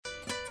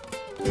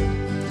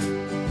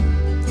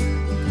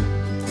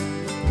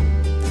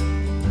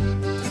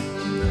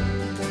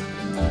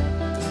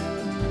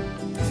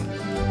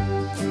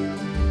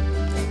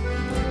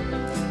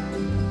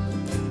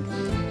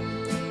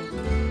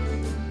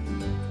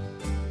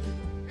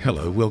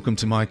Hello, welcome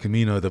to my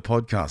Camino, the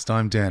podcast.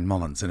 I'm Dan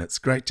Mullins, and it's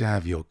great to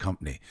have your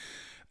company.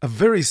 A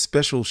very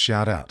special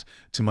shout out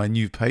to my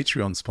new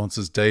Patreon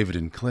sponsors, David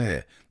and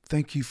Claire.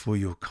 Thank you for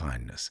your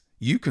kindness.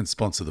 You can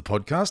sponsor the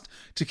podcast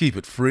to keep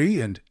it free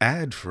and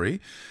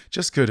ad-free.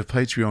 Just go to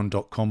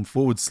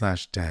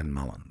patreon.com/Dan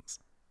Mullins.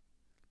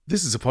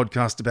 This is a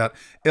podcast about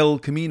El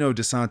Camino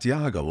de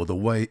Santiago, or the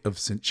Way of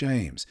St.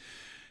 James.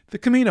 The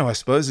Camino, I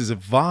suppose, is a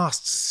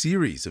vast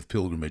series of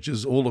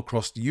pilgrimages all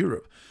across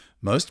Europe.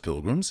 Most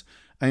pilgrims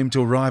aim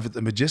to arrive at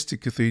the majestic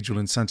cathedral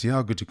in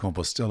Santiago de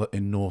Compostela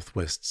in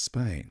northwest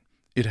Spain.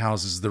 It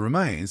houses the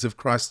remains of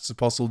Christ's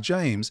apostle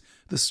James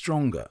the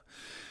Stronger.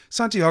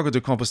 Santiago de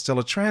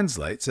Compostela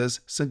translates as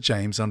St.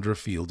 James under a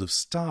field of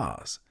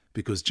stars,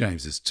 because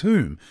James's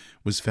tomb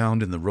was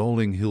found in the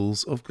rolling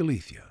hills of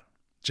Galicia.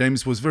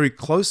 James was very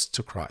close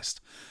to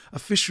Christ, a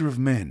fisher of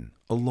men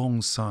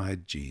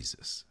alongside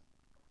Jesus.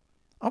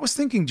 I was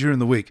thinking during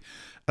the week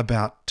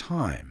about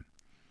time.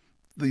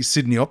 The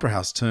Sydney Opera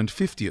House turned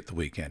 50 at the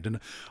weekend, and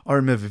I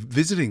remember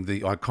visiting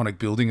the iconic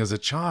building as a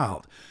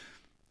child.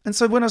 And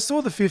so when I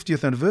saw the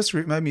 50th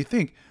anniversary, it made me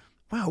think,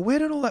 wow, where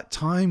did all that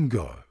time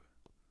go?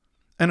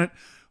 And it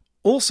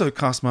also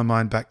cast my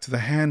mind back to the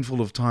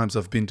handful of times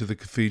I've been to the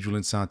cathedral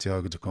in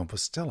Santiago de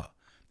Compostela.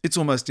 It's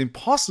almost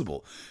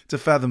impossible to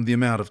fathom the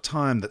amount of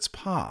time that's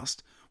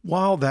passed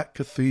while that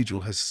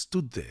cathedral has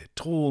stood there,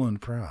 tall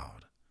and proud.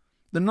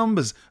 The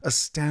numbers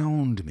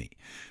astound me.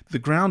 The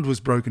ground was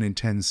broken in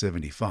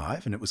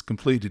 1075 and it was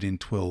completed in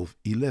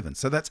 1211.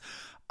 So that's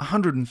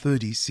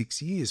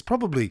 136 years,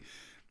 probably,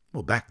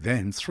 well, back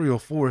then, 3 or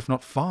 4, if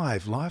not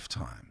 5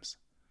 lifetimes.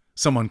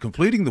 Someone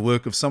completing the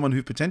work of someone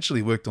who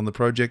potentially worked on the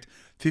project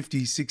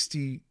 50,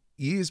 60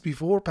 years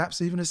before,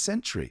 perhaps even a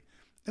century.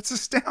 That's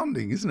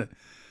astounding, isn't it?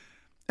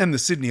 And the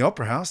Sydney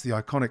Opera House, the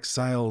iconic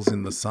sails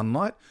in the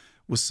sunlight,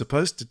 was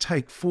supposed to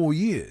take 4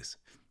 years.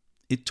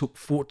 It took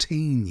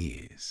 14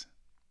 years.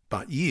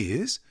 But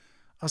years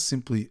are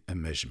simply a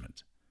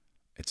measurement.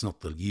 It's not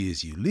the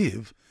years you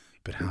live,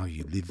 but how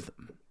you live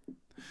them.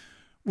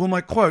 Well,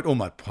 my quote, or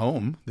my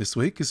poem this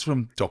week, is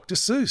from Dr.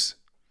 Seuss.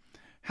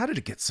 How did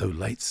it get so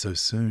late so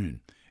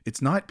soon?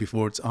 It's night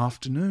before it's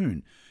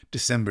afternoon.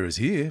 December is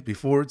here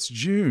before it's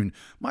June.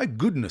 My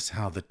goodness,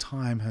 how the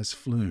time has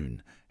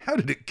flown. How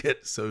did it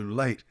get so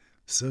late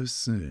so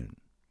soon?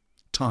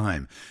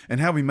 Time, and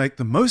how we make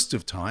the most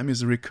of time,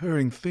 is a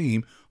recurring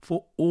theme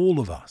for all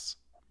of us.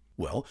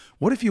 Well,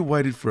 what if you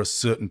waited for a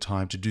certain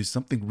time to do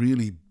something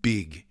really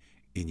big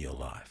in your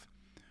life?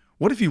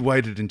 What if you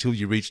waited until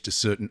you reached a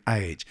certain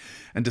age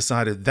and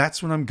decided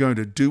that's when I'm going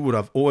to do what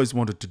I've always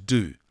wanted to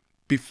do,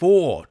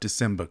 before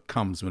December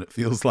comes when it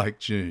feels like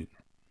June?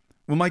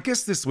 Well, my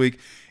guest this week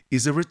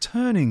is a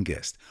returning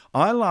guest.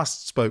 I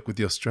last spoke with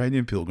the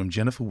Australian pilgrim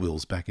Jennifer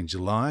Wills back in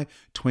July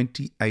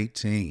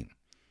 2018.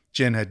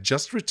 Jen had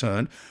just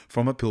returned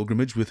from a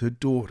pilgrimage with her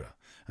daughter,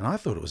 and I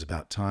thought it was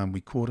about time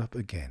we caught up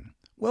again.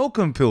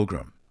 Welcome,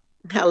 Pilgrim.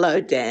 Hello,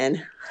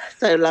 Dan.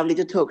 So lovely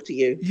to talk to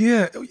you.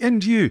 Yeah,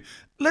 and you.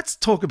 Let's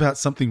talk about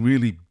something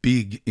really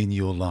big in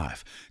your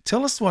life.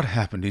 Tell us what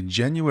happened in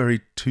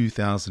January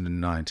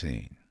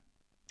 2019.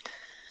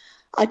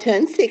 I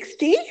turned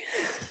 60.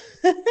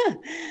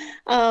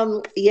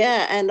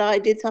 And I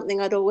did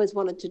something I'd always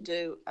wanted to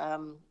do.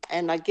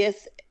 And I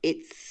guess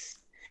it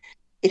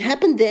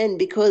happened then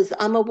because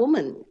I'm a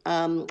woman.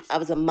 I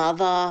was a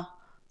mother.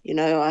 You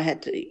know, I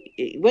had to,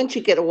 once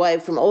you get away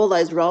from all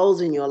those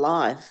roles in your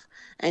life,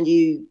 and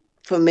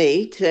for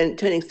me,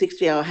 turning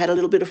 60, I had a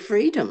little bit of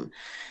freedom.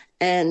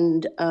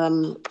 And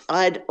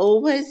I'd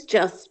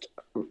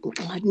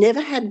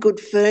never had good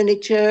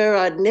furniture.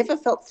 I'd never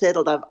felt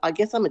settled. I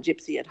guess I'm a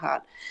gypsy at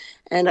heart.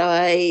 And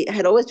I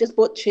had always just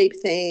bought cheap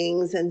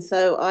things. And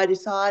so I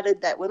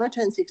decided that when I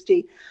turned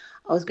 60,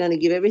 I was going to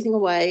give everything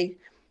away,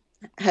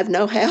 have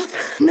no house,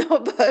 no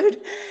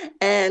abode,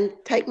 and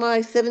take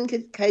my 7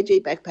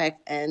 kg backpack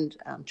and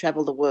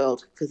travel the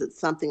world, because it's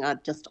something I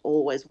just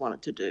always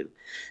wanted to do.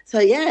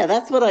 So, yeah,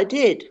 that's what I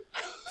did.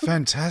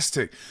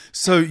 Fantastic.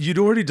 So you'd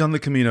already done the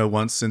Camino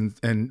once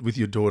and with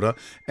your daughter,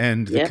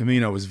 and the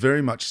Camino was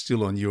very much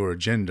still on your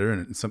agenda,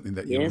 and it's something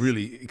that you're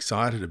really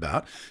excited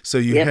about. So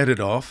you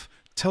headed off.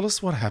 Tell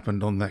us what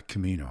happened on that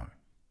Camino.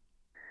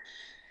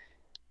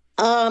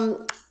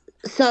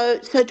 So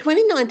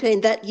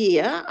 2019, that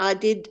year, I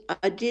did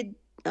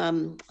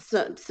some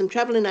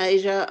travel in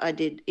Asia. I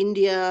did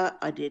India,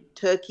 I did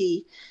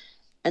Turkey,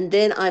 and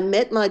then I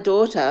met my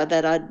daughter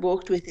that I'd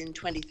walked with in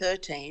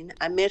 2013.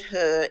 I met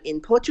her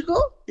in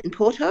Portugal, in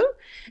Porto,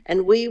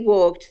 and we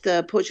walked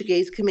the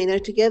Portuguese Camino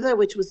together,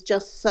 which was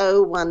just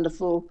so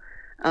wonderful.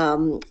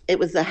 It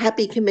was a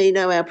happy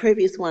Camino. Our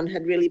previous one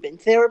had really been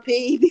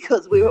therapy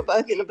because we were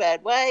both in a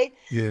bad way.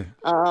 Yeah.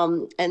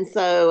 And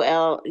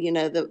so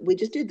we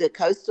just did the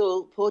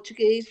coastal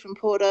Portuguese from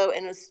Porto,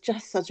 and it's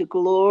just such a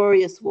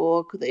glorious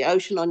walk, the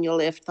ocean on your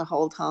left the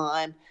whole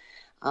time.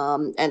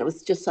 And it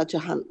was just such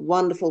a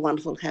wonderful,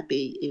 wonderful,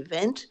 happy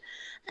event.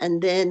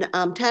 And then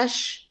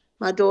Tash,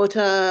 my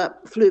daughter,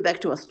 flew back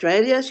to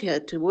Australia. She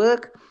had to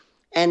work.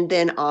 And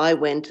then I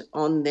went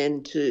on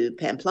then to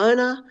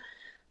Pamplona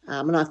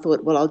And I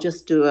thought, well, I'll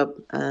just do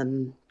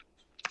I'll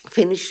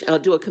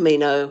do a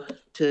Camino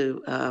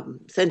to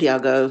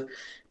Santiago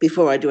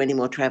before I do any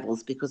more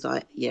travels because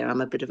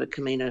I'm a bit of a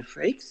Camino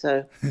freak.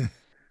 So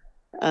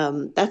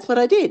that's what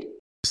I did.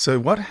 So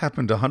what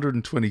happened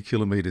 120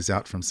 kilometers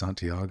out from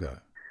Santiago?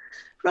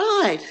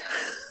 Right.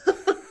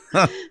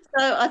 So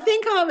I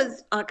think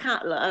I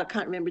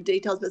can't remember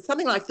details, but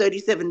something like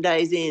 37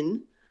 days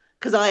in,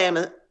 because I am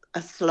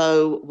a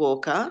slow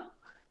walker,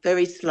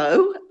 very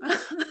slow.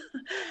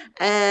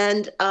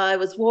 And I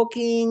was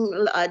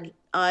walking. I'd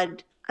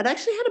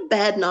actually had a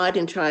bad night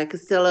in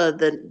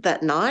Triacastella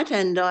that night,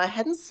 and I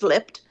hadn't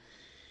slept.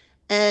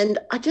 And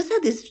I just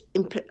had this.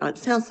 It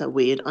sounds so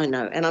weird, I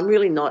know, and I'm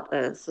really not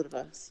a sort of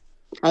a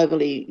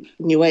overly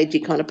new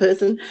agey kind of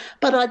person,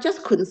 but I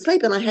just couldn't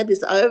sleep, and I had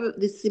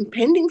this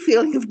impending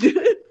feeling of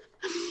doom.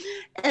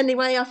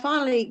 Anyway, I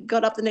finally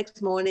got up the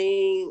next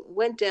morning,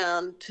 went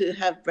down to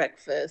have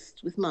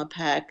breakfast with my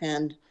pack,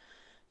 and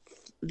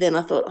then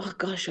I thought, oh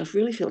gosh, I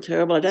really feel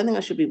terrible. I don't think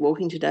I should be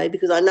walking today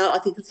because I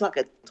think it's like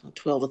a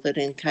 12 or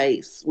 13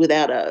 Ks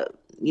without a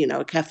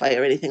cafe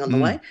or anything on the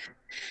way.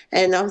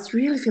 And I was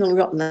really feeling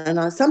rotten. And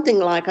I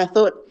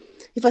thought,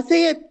 if I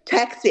see a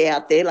taxi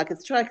out there, like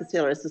it's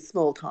Tricasella, it's a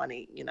small,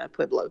 tiny,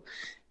 pueblo,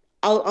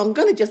 I'm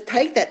going to just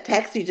take that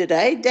taxi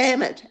today.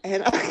 Damn it.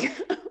 And I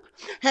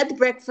had the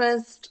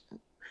breakfast.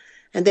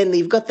 And then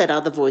you've got that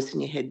other voice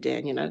in your head,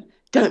 Dan,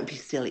 don't be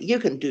silly. You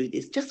can do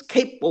this. Just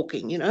keep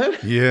walking.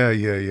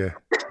 Yeah.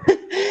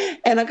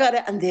 And I got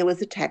out and there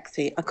was a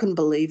taxi. I couldn't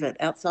believe it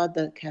outside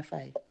the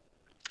cafe.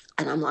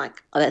 And I'm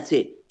like, oh, that's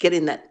it. Get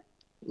in that,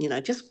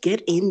 just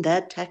get in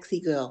that taxi,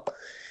 girl.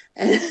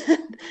 And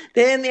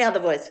then the other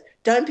voice,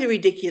 don't be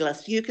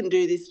ridiculous. You can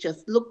do this.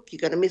 Just look, you're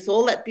going to miss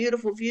all that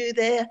beautiful view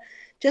there.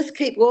 Just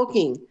keep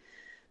walking.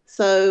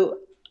 So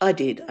I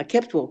did. I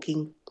kept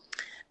walking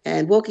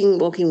and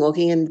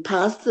walking, and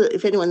past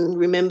if anyone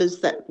remembers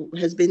that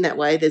has been that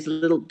way, there's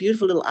a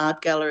beautiful little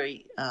art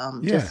gallery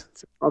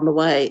just on the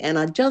way. And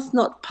I just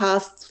not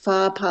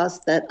far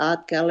past that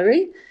art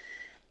gallery,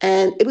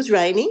 and it was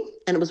raining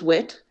and it was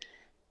wet,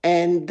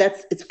 and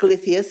it's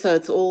Galicia, so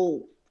it's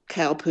all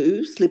cow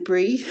poo,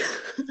 slippery.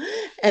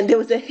 And there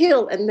was a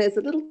hill, and there's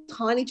a little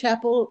tiny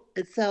chapel.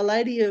 It's Our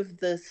Lady of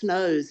the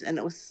Snows, and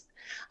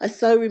I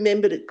so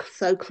remembered it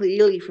so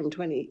clearly from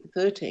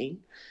 2013.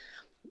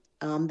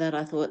 That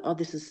I thought, oh,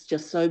 this is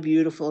just so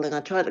beautiful. And I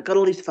got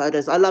all these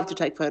photos. I love to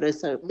take photos,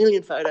 so a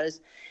million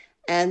photos.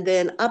 And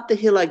then up the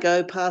hill I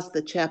go past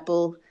the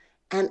chapel.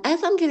 And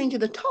as I'm getting to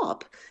the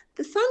top,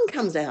 the sun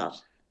comes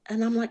out.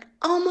 And I'm like,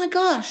 oh my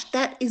gosh,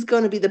 that is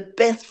going to be the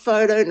best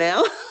photo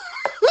now.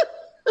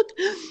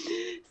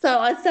 So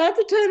I start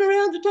to turn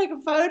around to take a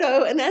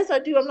photo. And as I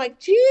do, I'm like,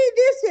 gee,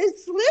 this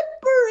is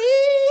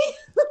slippery.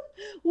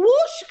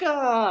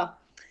 Whooshka.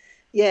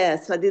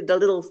 Yes, I did a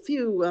little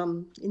few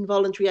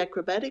involuntary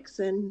acrobatics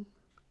and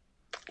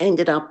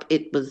ended up.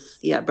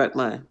 Broke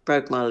my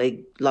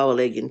lower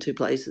leg in two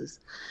places.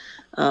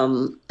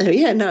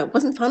 It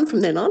wasn't fun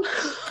from then on.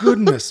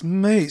 Goodness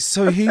me!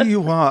 So here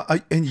you are,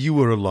 and you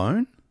were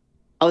alone.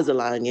 I was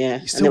alone,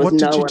 yeah, So and there was what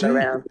did no you one do?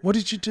 around. What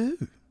did you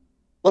do?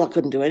 Well, I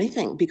couldn't do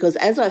anything because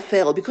as I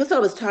fell, because I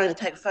was trying to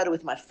take a photo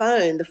with my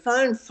phone, the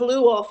phone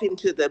flew off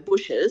into the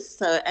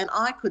bushes. And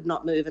I could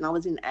not move, and I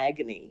was in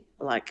agony,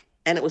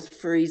 and it was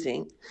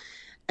freezing.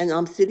 And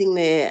I'm sitting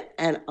there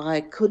and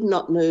I could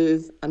not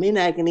move. I'm in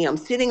agony. I'm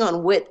sitting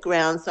on wet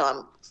ground, so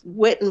I'm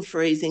wet and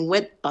freezing,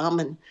 wet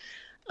bum.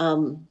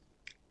 And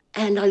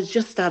I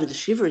just started to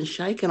shiver and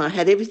shake. And I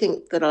had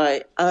everything that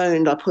I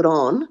owned, I put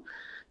on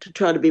to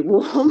try to be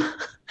warm.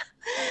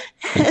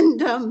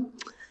 And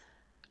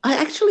I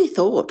actually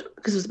thought,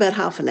 because it was about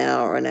half an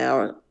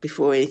hour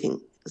before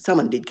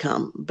someone did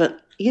come. But,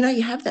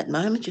 you have that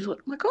moment, you thought,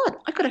 oh my God,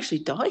 I could actually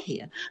die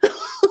here.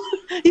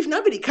 If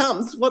nobody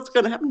comes, what's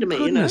going to happen to me,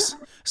 Goodness.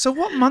 So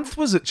what month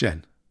was it,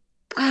 Jen?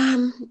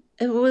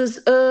 It was,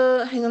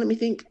 hang on, let me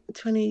think,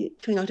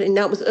 2019.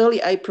 No, it was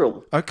early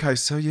April. Okay,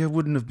 so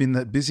wouldn't have been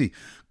that busy.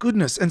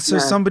 Goodness. And so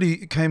No.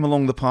 somebody came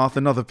along the path,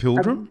 another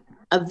pilgrim?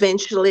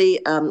 Eventually,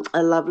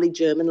 a lovely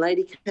German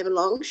lady came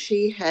along.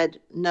 She had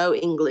no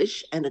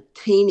English and a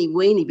teeny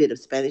weeny bit of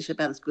Spanish,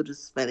 about as good as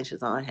Spanish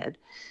as I had.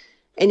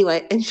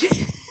 Anyway, and she,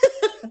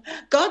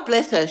 God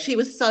bless her, she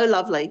was so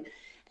lovely.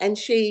 And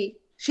she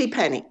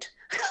panicked.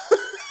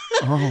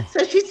 Oh.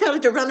 So she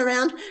started to run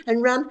around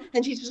and run,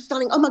 and she's just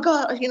starting, oh my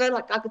God,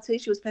 I could see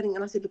she was panicking.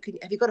 And I said, look,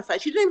 have you got a phone?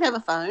 She didn't even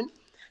have a phone.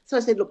 So I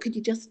said, look, could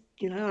you just,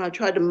 I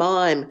tried to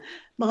mime,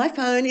 my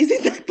phone is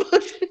in that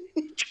bush.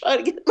 Try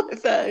to get my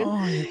phone.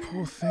 Oh, you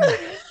poor thing.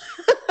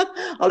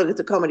 Oh, look, it's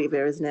a comedy of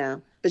errors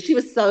now. But she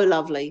was so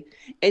lovely.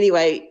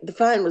 Anyway, the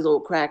phone was all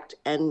cracked,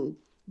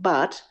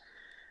 but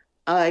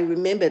I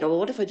remembered,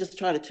 what if I just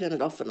try to turn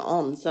it off and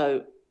on?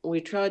 So we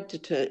turned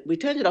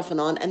it off and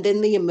on, and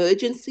then the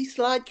emergency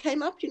slide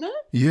came up,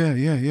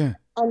 Yeah.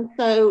 And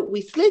so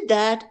we slid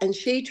that, and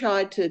she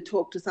tried to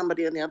talk to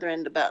somebody on the other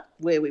end about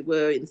where we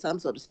were in some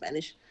sort of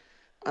Spanish.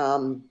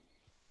 And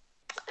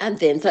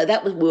then, so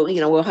that was,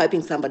 we were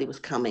hoping somebody was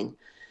coming.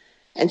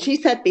 And she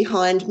sat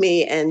behind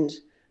me, and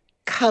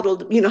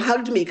cuddled,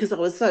 hugged me because I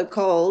was so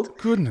cold. And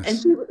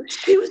Goodness.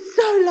 she was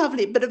so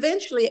lovely. But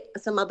eventually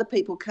some other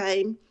people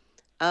came,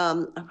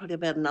 probably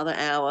about another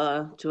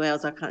hour, 2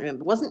 hours, I can't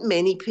remember. It wasn't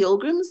many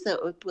pilgrims.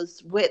 So it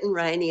was wet and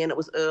rainy, and it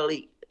was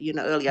early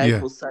Yeah.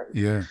 April. So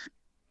Yeah.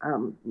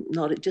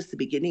 not just the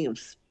beginning of,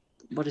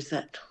 what is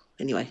that?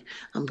 Anyway,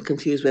 I'm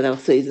confused with our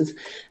seasons.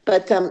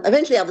 But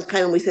eventually others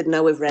came and we said,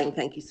 no, we've rang,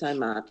 thank you so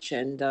much.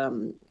 And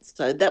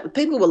so that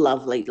people were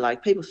lovely.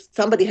 Like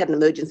somebody had an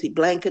emergency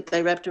blanket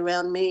they wrapped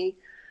around me,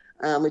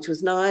 which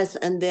was nice.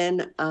 And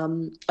then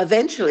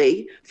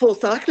eventually 4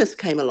 cyclists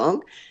came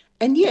along.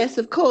 And yes,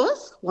 of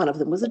course, one of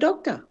them was a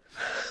doctor.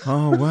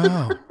 Oh,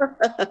 wow.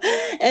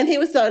 And he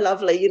was so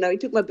lovely. He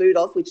took my boot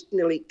off, which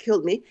nearly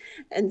killed me,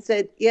 and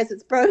said, yes,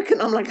 it's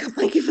broken. I'm like, oh,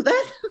 thank you for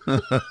that.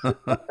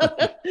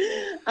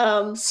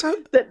 So,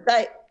 But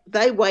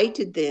they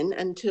waited then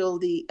until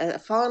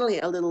finally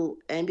a little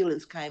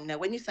ambulance came. Now,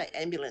 when you say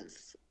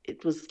ambulance,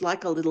 it was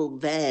like a little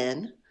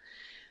van.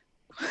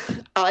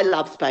 I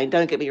love Spain,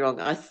 don't get me wrong.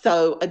 I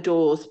so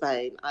adore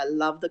Spain. I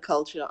love the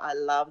culture. I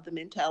love the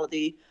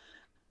mentality.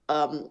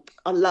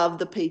 I love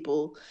the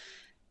people.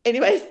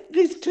 Anyway,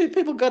 these two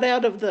people got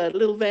out of the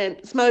little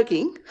van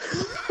smoking.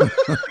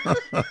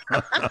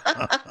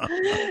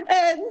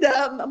 And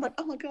I'm like,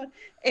 oh my God.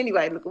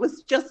 Anyway, look, it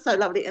was just so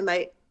lovely. And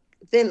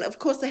then, of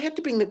course, they had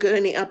to bring the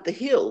gurney up the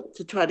hill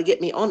to try to get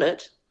me on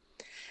it.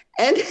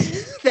 And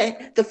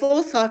the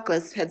 4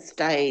 cyclists had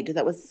stayed.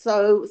 That was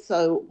so,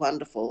 so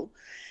wonderful.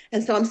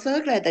 And so I'm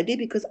so glad they did,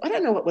 because I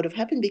don't know what would have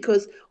happened,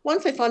 because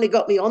once they finally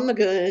got me on the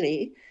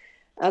gurney,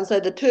 so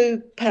the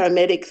two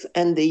paramedics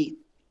and the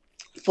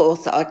 4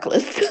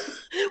 cyclists,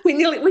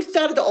 we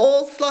started to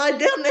all slide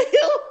down the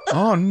hill.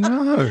 oh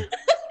no.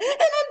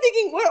 And I'm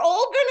thinking, we're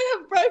all going to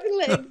have broken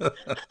legs.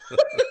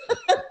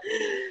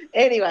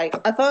 Anyway,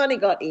 I finally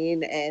got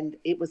in and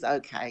it was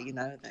okay.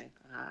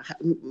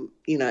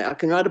 I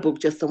can write a book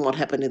just on what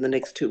happened in the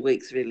next 2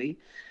 weeks, really.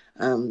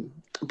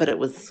 But it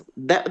was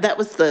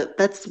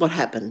that's what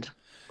happened.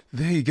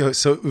 There you go.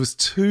 So it was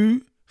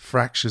two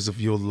fractures of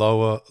your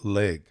lower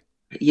leg.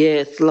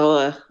 Yes,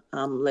 lower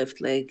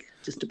left leg,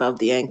 just above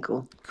the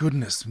ankle.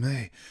 Goodness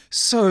me.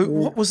 So Yeah.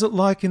 what was it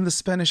like in the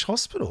Spanish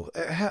hospital?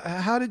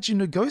 How did you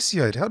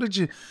negotiate? How did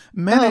you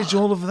manage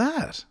Oh, all of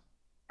that?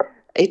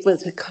 it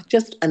was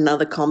just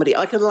another comedy.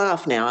 I can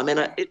laugh now. I mean,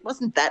 it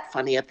wasn't that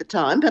funny at the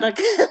time, but I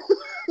can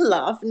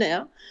laugh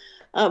now.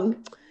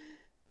 Um,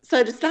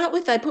 So to start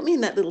with, they put me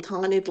in that little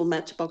tiny little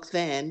matchbox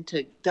van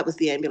that was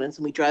the ambulance,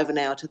 and we drove an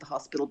hour to the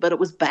hospital, but it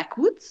was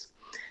backwards.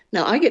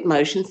 Now I get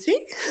motion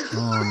sick.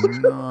 Oh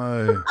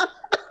no.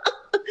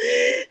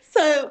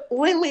 So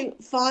when we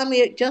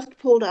finally just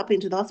pulled up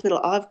into the hospital,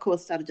 I of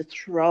course started to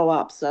throw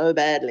up so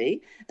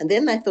badly. And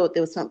then they thought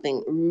there was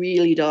something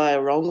really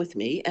dire wrong with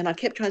me. And I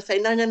kept trying to say,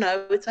 no, no,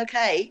 no, it's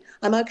okay.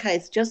 I'm okay.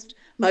 It's just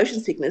motion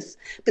sickness.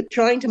 But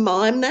trying to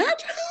mime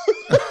that.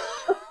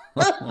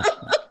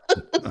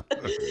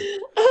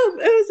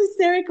 It was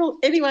hysterical.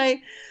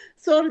 Anyway,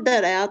 sorted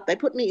that out. They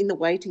put me in the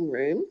waiting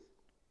room,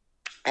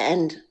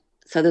 and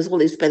so there's all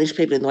these Spanish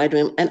people in the waiting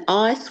room, and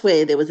I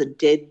swear there was a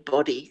dead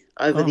body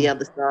over the Oh,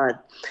 other side,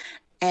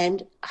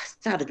 and I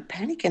started to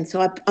panic. And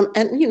so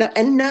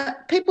and no,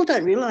 people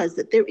don't realise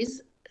that there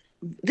is.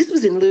 This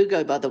was in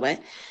Lugo, by the way,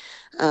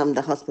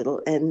 the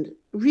hospital, and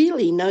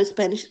really no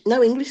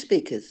English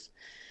speakers.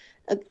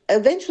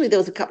 Eventually, there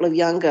was a couple of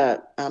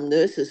younger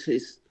nurses who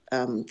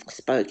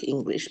spoke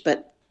English,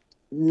 but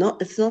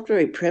it's not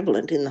very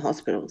prevalent in the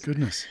hospitals.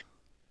 goodness.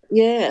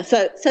 Yeah,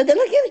 so then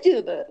I get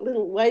into the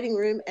little waiting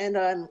room, and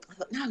I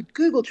thought, no,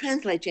 Google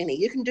Translate, Jenny,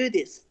 you can do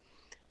this.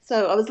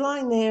 So I was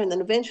lying there, and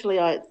then eventually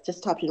I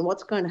just typed in,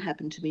 what's going to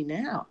happen to me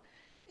now?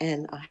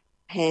 And I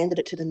handed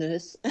it to the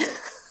nurse.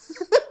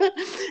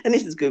 And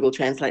this is Google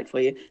Translate for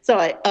you. So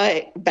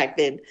I back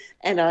then,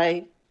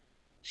 and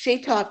she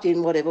typed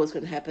in whatever was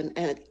going to happen,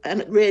 and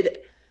it read,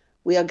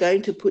 we are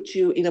going to put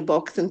you in a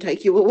box and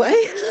take you away.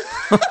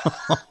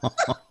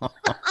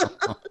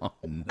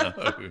 No.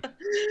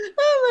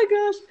 Oh my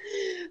gosh.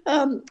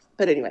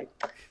 But anyway,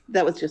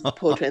 that was just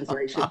poor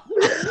translation.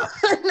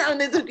 No,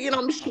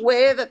 I'm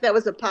sure that there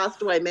was a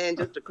passed away man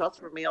just across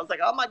from me. I was like,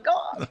 oh my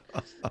gosh.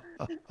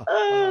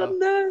 Oh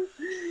no.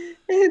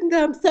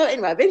 And so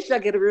anyway, eventually I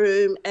get a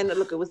room, and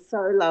look, it was so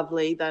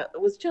lovely. That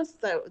it was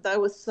just they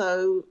were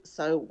so,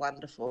 so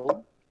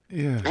wonderful.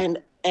 Yeah.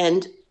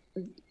 And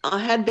I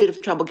had a bit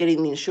of trouble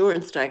getting the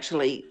insurance to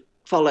actually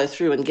follow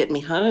through and get me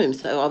home.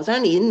 So I was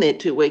only in there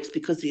 2 weeks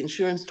because the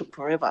insurance took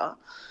forever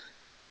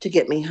to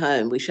get me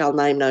home. We shall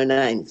name no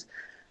names.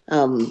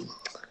 Um,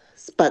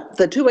 but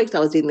the 2 weeks I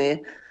was in there,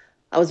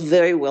 I was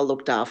very well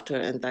looked after,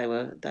 and they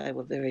were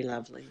very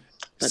lovely.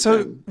 But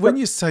So when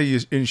you say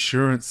your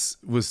insurance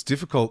was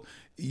difficult,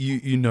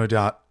 you no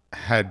doubt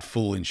had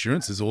full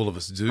insurance, as all of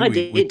us do. I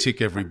We did.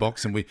 tick every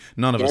box, and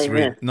none of us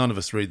Yeah.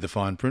 read the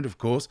fine print, of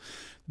course.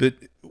 But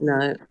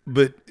No.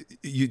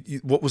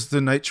 what was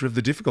the nature of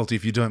the difficulty,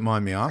 if you don't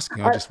mind me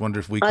asking? I I, just wonder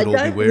if we I could all be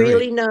don't wary.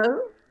 really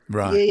know.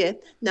 Right. Yeah, yeah.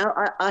 No,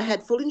 I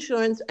had full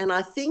insurance, and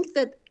I think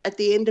that at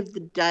the end of the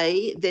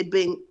day,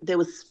 there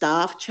was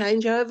staff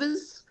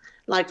changeovers.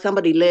 like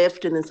somebody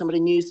left and then somebody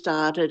new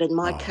started, and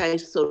my Oh,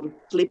 case sort of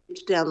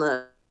slipped down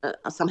the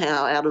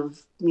somehow out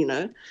of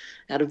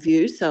out of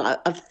view. So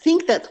I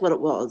think that's what it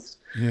was.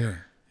 yeah,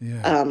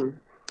 yeah. Um,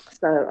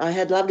 so I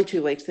had lovely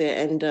 2 weeks there,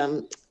 and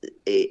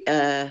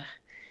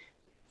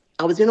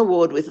I was in a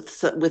ward with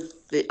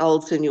the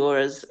old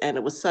senioras, and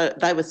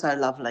they were so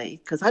lovely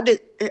because I did,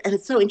 and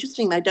it's so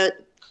interesting. They don't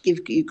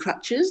give you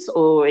crutches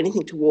or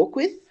anything to walk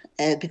with,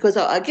 and because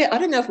I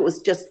don't know if it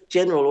was just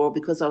general or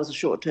because I was a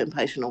short term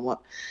patient or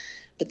what,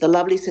 but the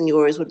lovely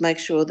senioras would make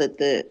sure that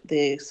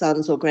their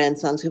sons or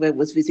grandsons, whoever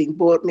was visiting,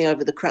 brought me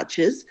over the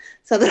crutches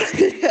so that I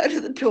could go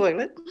to the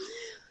toilet.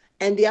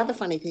 And the other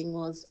funny thing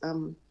was,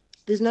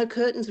 there's no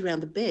curtains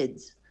around the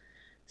beds.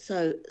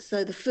 So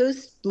the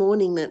first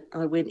morning that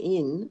I went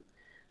in,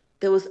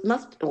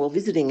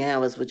 visiting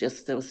hours were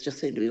there was just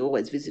seemed to be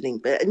always visiting,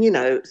 but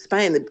and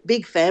Spain, the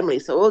big family,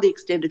 so all the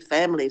extended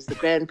families, the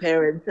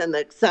grandparents and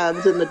the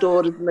sons and the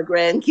daughters and the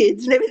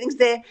grandkids and everything's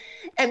there.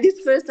 And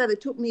this first day they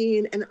took me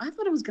in, and I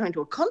thought I was going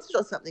to a concert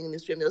or something in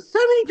this room. There were so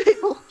many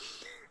people.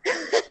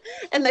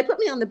 And they put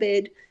me on the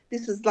bed.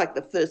 This was like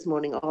the first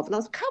morning off, and I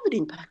was covered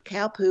in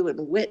cow poo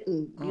and wet,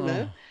 and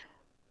Oh,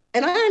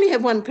 and I only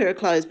have one pair of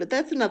clothes, but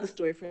that's another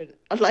story for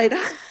later.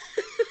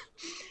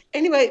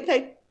 Anyway,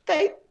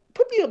 they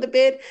put me on the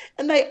bed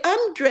and they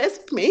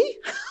undressed me.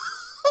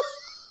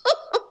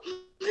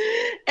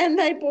 And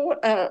they bought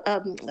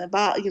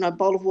a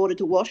bowl of water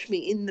to wash me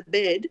in the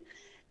bed.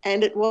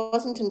 And it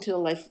wasn't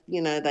until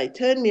they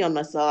turned me on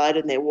my side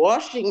and they're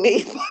washing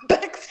me my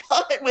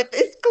backside with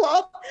this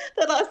cloth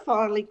that I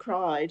finally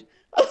cried.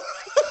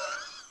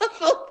 I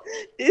thought,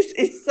 this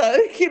is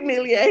so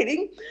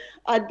humiliating.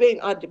 I'd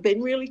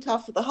been really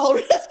tough for the whole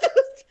rest of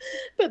it,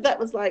 but that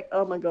was like,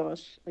 oh my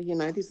gosh,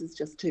 this is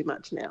just too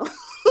much now.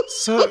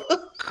 so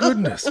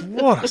goodness,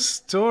 what a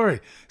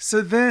story.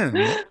 So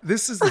then,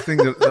 this is the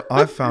thing that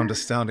I found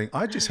astounding.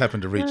 I just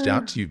happened to reach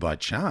out to you by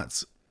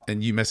chance,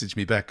 and you messaged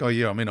me back, oh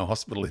yeah, I'm in a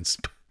hospital in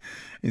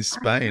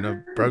Spain.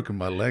 I've broken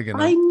my leg,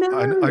 and I know.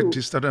 I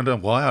don't know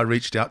why I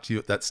reached out to you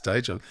at that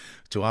stage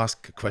to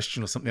ask a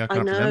question or something. I I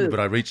can't remember, know. but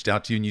I reached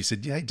out to you and you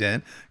said, yeah, hey,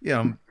 Dan,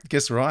 yeah,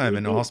 guess where I am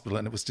in a hospital.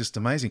 And it was just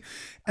amazing.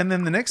 And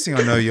then the next thing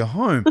I know, you're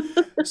home.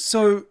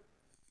 So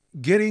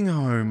getting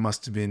home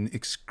must have been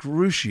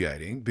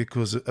excruciating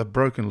because a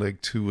broken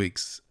leg 2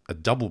 weeks, a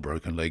double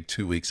broken leg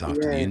 2 weeks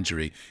after the Yeah.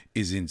 injury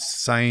is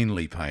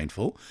insanely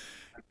painful.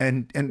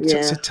 So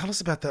Yeah. tell us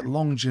about that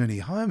long journey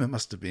home. It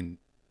must have been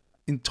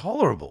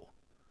intolerable.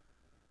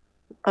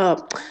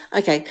 Oh,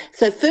 okay.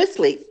 So,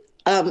 firstly,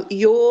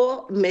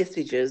 your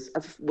messages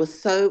were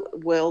so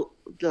well,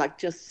 like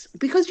just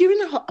because you're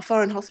in a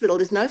foreign hospital,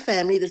 there's no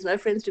family, there's no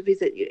friends to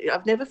visit.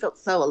 I've never felt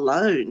so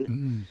alone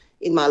Mm.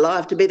 in my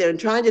life to be there and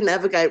trying to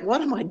navigate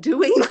what am I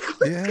doing?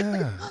 What's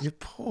going Yeah, on? you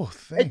poor It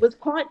thing. was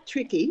quite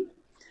tricky.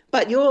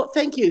 But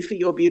thank you for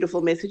your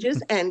beautiful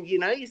messages, and you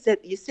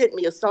sent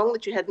me a song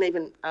that you hadn't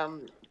even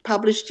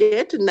published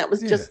yet, and that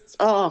was Yeah. just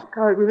I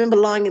remember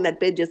lying in that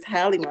bed just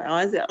howling my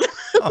eyes out. It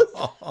was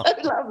so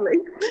lovely,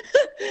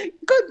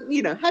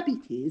 good, happy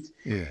tears.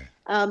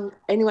 Yeah.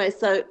 Anyway,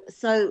 so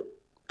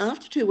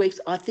after 2 weeks,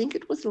 I think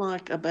it was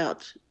like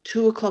about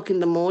 2 o'clock in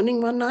the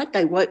morning one night,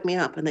 they woke me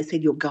up and they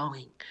said, "You're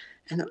going,"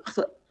 and I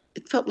thought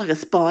it felt like a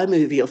spy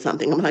movie or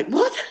something. I'm like,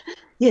 what?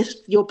 Yes,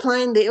 your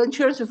plane. The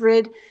insurance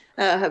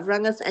have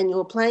rung us, and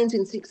your plane's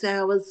in 6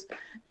 hours,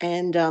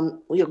 and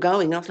you're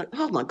going. I was like,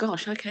 oh my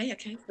gosh, okay.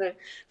 So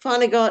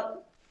finally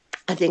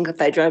I think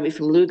they drove me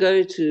from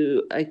Lugo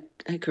to A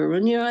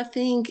Coruña, I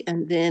think,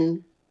 and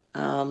then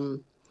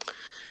um,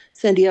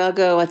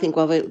 Santiago, I think,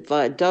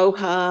 via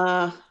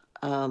Doha,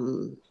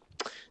 um,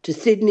 to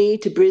Sydney,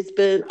 to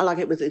Brisbane. Like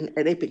it was an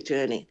epic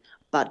journey.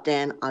 But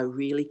Dan, I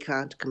really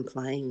can't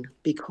complain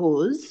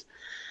because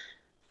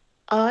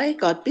I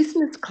got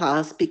business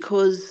class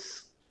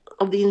because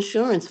of the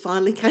insurance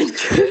finally came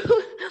through.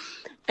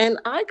 And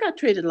I got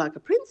treated like a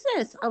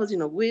princess. I was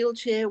in a wheel.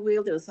 There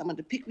was someone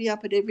to pick me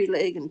up at every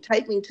leg and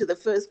take me to the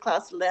first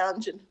class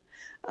lounge, and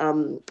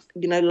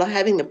like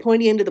having the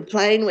pointy end of the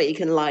plane where you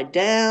can lie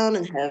down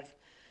and have,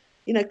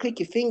 click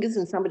your fingers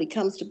and somebody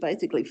comes to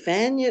basically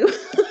fan you.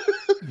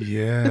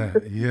 Yeah,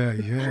 yeah,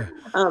 yeah.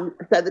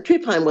 So the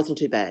trip home wasn't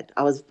too bad.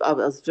 I was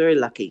very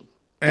lucky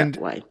that And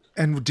way.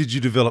 and did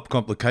you develop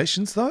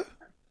complications though?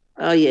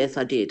 Oh, yes,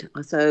 I did.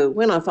 So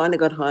when I finally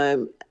got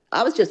home,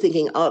 I was just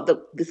thinking,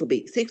 this will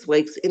be 6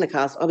 weeks in a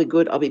cast. I'll be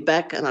good. I'll be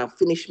back and I'll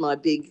finish my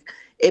big,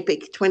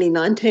 epic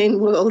 2019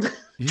 world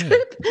Yeah,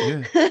 trip.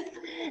 yeah.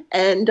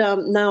 And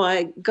no,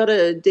 I got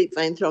a deep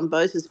vein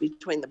thrombosis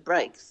between the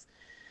breaks.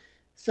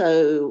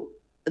 So,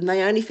 and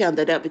they only found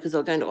that out because I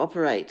was going to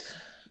operate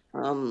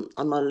on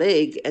my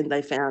leg, and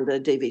they found a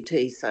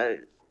DVT. So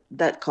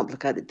that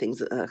complicated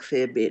things a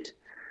fair bit.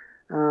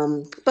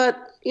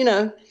 But,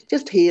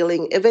 just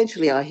healing.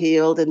 Eventually I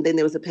healed, and then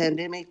there was a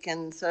pandemic.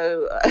 And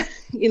so,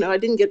 I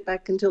didn't get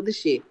back until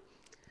this year.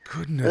 But I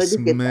Goodness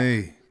did get back.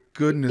 me.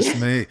 Goodness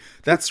me.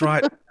 That's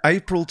right.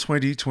 April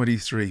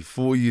 2023,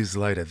 4 years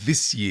later,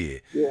 this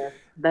year. Yeah,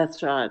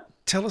 that's right.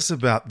 Tell us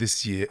about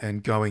this year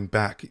and going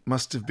back. It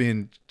must have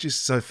been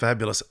just so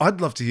fabulous.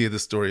 I'd love to hear the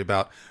story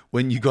about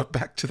when you got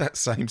back to that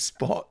same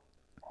spot.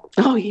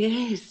 Oh,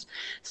 yes.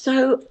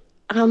 So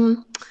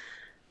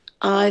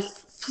I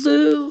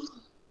flew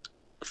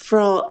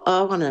from,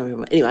 I want to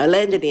remember. Anyway, I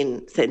landed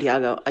in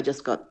Santiago. I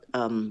just got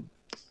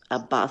a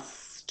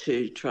bus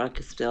to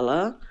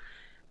Tricastella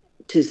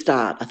to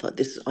start. I thought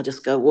I'll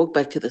just go walk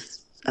back to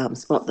this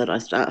spot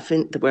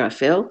that where I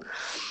fell.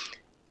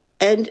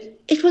 And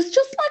it was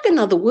just like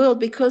another world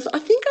because I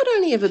think I'd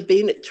only ever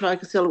been at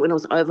Tricastella when it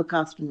was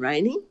overcast and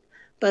raining.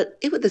 But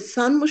the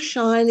sun was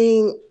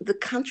shining. The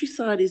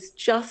countryside is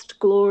just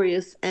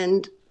glorious.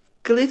 And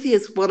Galicia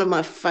is one of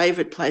my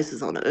favourite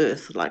places on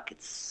earth. Like,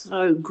 it's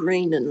so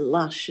green and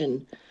lush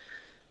and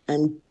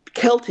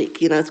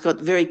Celtic. It's got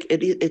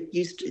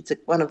it's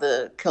one of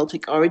the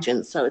Celtic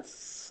origins, so it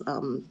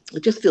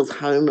just feels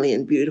homely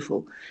and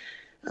beautiful.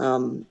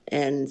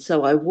 And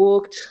so I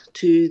walked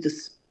to the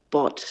spot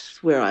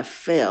where I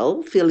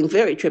fell, feeling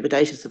very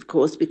trepidatious, of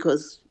course,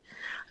 because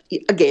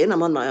again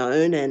I'm on my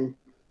own and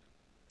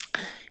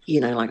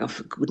like, oh,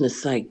 for goodness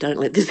sake, don't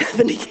let this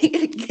happen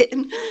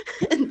again.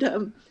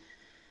 And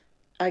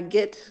I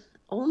get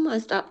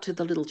almost up to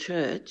the little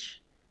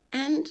church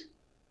and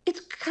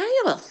it's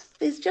chaos.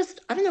 There's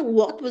just, I don't know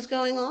what was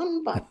going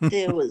on, but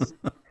there was,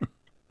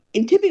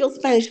 in typical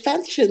Spanish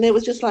fashion, there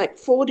was just like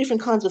 4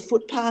 different kinds of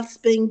footpaths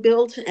being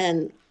built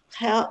and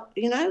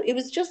it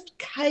was just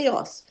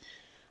chaos.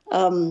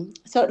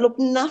 So it looked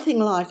nothing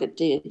like it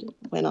did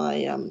when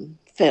I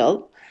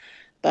fell,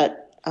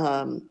 but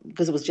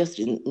because it was just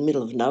in the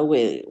middle of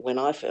nowhere when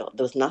I fell.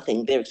 There was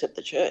nothing there except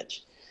the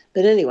church.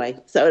 But anyway,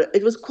 so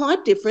it was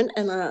quite different.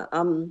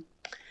 And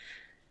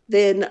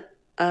then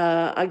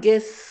I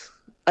guess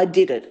I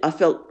did it. I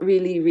felt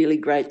really, really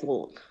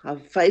grateful.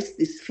 I've faced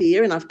this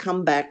fear and I've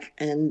come back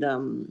and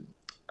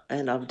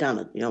I've done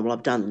it.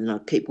 I've done it, and I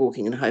keep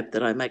walking and hope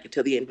that I make it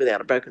to the end without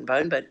a broken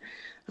bone. But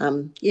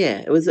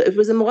it was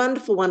a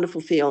wonderful,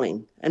 wonderful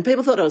feeling. And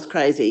people thought I was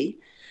crazy.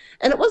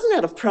 And it wasn't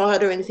out of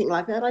pride or anything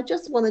like that. I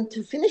just wanted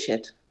to finish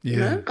it.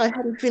 Yeah. I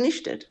hadn't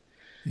finished it.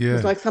 Yeah. It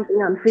was like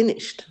something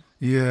unfinished.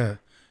 Yeah.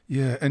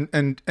 Yeah.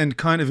 And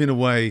kind of in a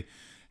way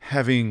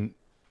having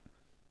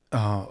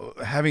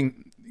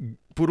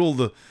put all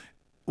the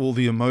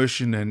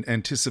emotion and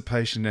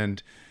anticipation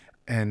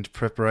and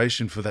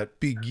preparation for that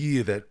big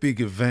year, that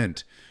big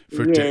event,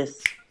 for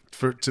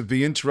it to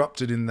be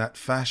interrupted in that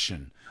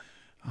fashion.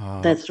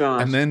 That's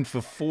right. And then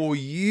for 4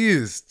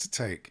 years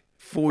to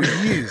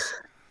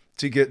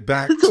get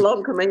back. It's a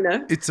long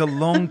Camino. It's a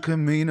long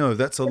Camino.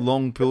 That's a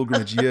long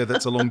pilgrimage. Yeah,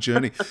 that's a long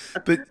journey.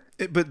 But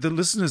the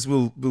listeners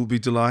will be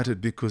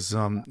delighted because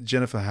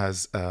Jennifer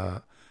has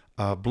a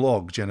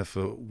blog,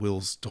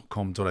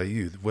 jenniferwills.com.au,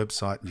 the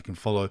website you can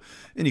follow,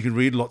 and you can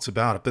read lots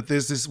about it. But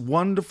there's this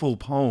wonderful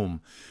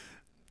poem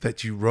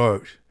that you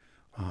wrote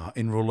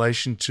in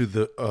relation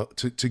to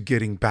to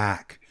getting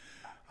back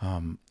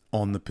on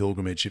the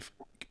pilgrimage.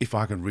 If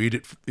I can read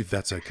it, if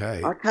that's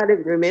okay. I can't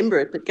even remember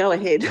it, but go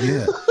ahead.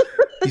 Yeah.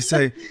 You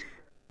say,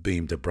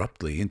 beamed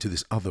abruptly into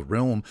this other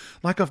realm,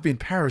 like I've been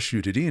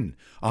parachuted in.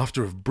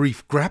 After a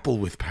brief grapple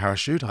with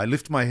parachute, I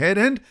lift my head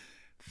and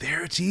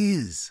there it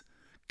is.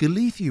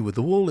 Galicia with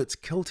all its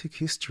Celtic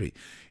history,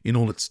 in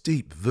all its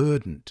deep,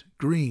 verdant,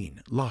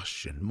 green,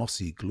 lush and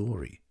mossy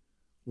glory.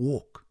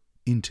 Walk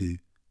into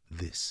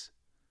this.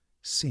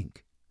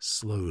 Sink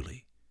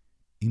slowly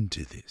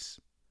into this.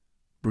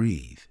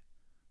 Breathe.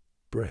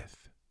 Breath.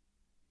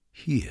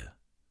 Here.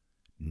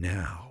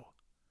 Now.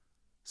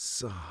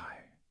 Sigh.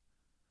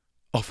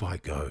 Off I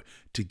go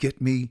to get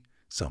me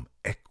some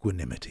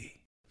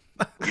equanimity.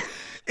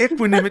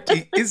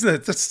 Equanimity, isn't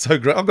it? That's so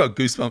great. I've got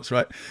goosebumps,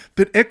 right?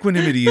 But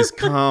equanimity is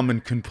calm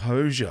and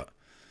composure.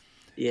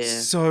 Yeah.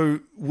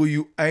 So were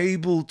you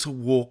able to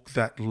walk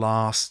that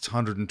last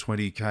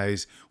 120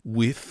 Ks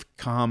with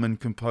calm and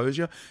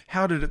composure?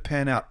 How did it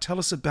pan out? Tell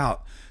us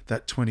about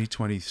that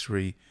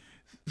 2023,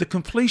 the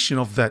completion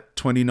of that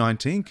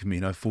 2019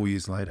 Camino 4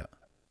 years later.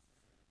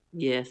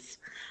 Yes.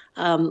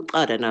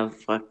 I don't know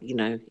if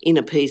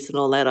inner peace and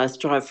all that. I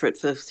strive for it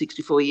for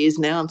 64 years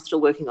now. I'm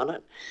still working on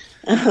it.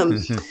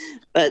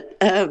 But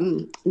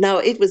no,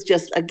 it was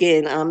just,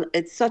 again,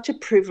 it's such a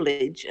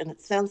privilege, and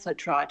it sounds so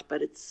trite,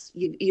 but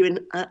you're in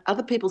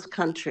other people's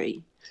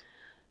country.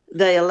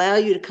 They allow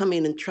you to come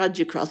in and trudge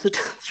across it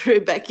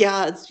through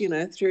backyards,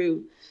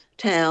 through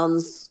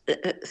towns,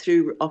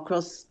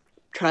 across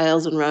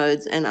trails and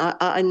roads. And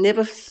I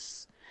never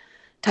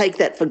take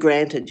that for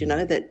granted,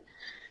 that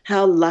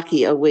how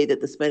lucky are we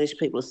that the Spanish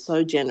people are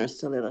so generous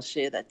to let us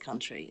share that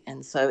country.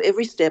 And so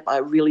every step I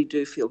really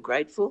do feel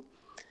grateful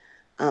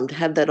to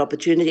have that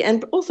opportunity,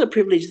 and also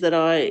privileged that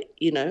I,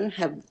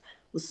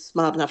 was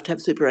smart enough to have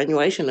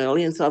superannuation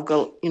early, and so I've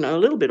got, a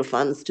little bit of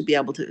funds to be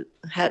able to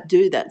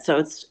do that. So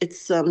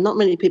it's not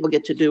many people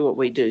get to do what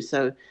we do.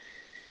 So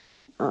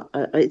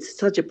it's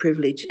such a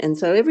privilege. And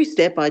so every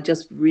step I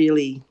just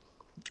really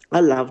I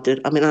loved it.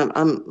 I mean,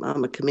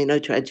 I'm a Camino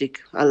tragic.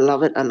 I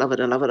love it. I love it.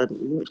 I love it.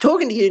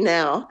 Talking to you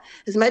now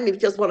has made me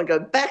just want to go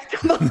back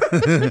tomorrow.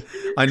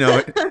 I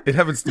know it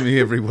happens to me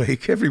every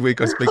week. Every week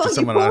I speak to Oh, you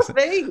someone and poor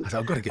I thing. say,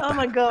 I've got to get Oh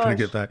my back. I've got to gosh.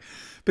 get back.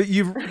 But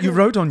you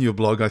wrote on your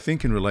blog, I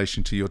think, in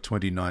relation to your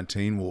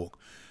 2019 walk,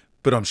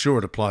 but I'm sure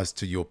it applies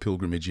to your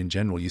pilgrimage in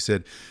general. You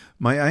said,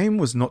 my aim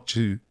was not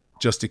to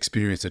just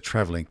experience a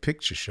travelling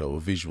picture show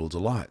of visual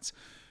delights,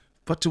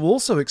 but to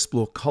also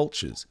explore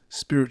cultures,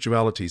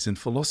 spiritualities, and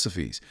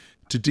philosophies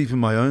to deepen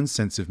my own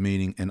sense of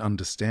meaning and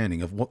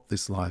understanding of what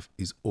this life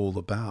is all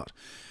about.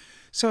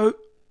 So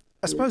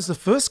I suppose the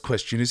first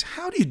question is,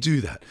 how do you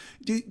do that?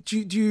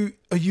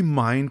 Are you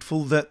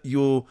mindful that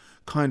you're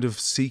kind of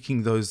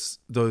seeking those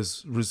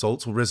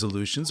results or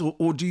resolutions,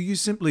 or do you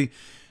simply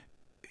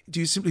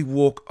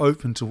walk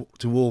open to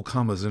all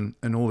comers and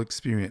all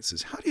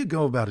experiences? How do you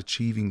go about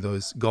achieving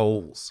those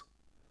goals?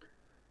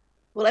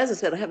 Well, as I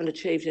said, I haven't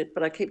achieved it,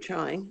 but I keep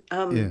trying.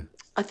 Yeah.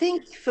 I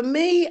think for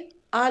me,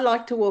 I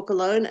like to walk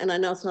alone, and I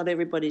know it's not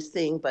everybody's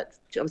thing, but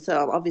so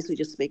I'm obviously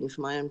just speaking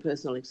from my own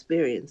personal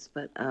experience.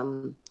 But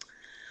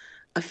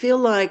I feel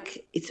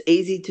like it's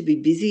easy to be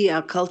busy.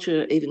 Our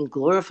culture even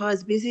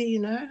glorifies busy, you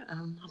know.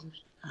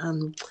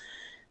 Um,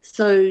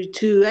 so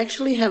to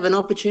actually have an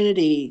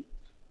opportunity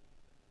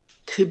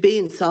to be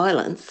in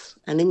silence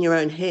and in your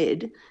own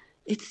head,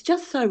 it's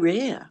just so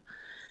rare.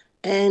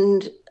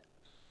 And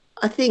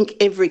I think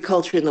every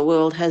culture in the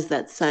world has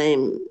that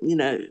same, you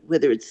know,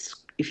 whether it's,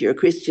 if you're a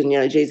Christian, you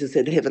know, Jesus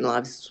said heaven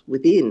lies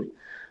within.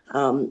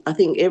 I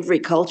think every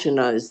culture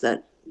knows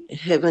that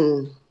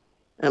heaven,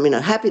 I mean,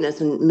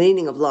 happiness and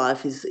meaning of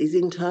life is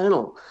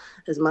internal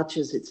as much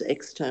as it's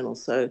external.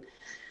 So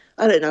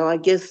I don't know, I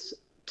guess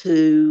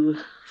to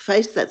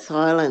face that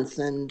silence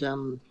and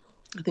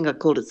I think I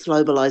called it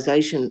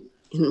slowbalization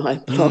in my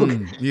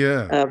blog.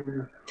 Yeah.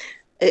 Um,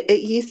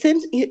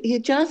 you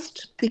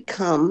just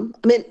become.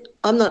 I mean,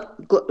 I'm not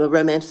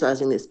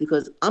romanticizing this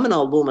because I'm an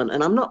old woman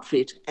and I'm not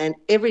fit, and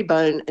every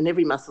bone and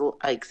every muscle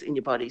aches in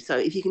your body. So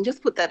if you can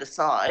just put that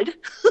aside,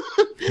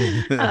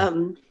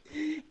 um,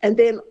 and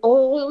then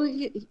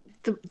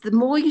the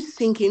more you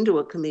sink into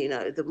a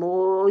Camino, the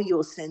more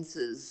your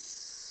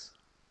senses.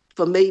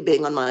 For me,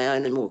 being on my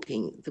own and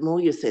walking, the more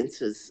your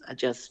senses are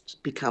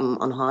just become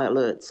on high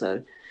alert.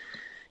 So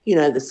you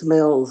know, the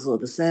smells or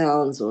the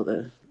sounds or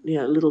the, you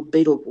know, little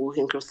beetle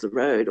walking across the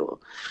road or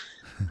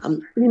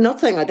not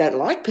saying I don't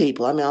like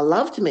people. I mean, I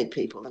love to meet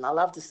people and I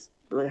love to,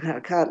 I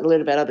can't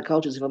learn about other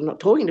cultures if I'm not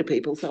talking to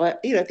people. So I,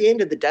 you know, at the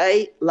end of the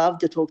day, love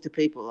to talk to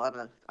people.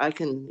 I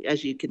can,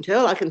 as you can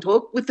tell, I can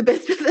talk with the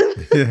best of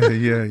Yeah,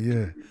 yeah,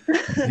 yeah,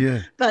 them.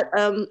 yeah. But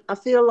I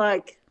feel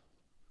like,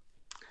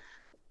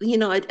 you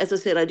know, as I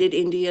said, I did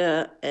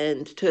India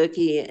and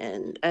Turkey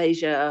and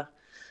Asia,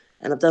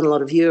 and I've done a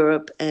lot of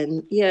Europe.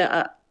 And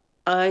yeah,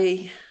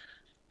 I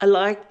I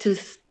like to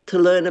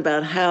learn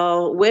about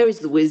where is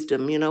the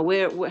wisdom, you know,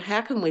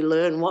 how can we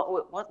learn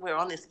what we're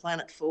on this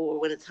planet for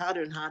when it's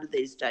harder and harder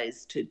these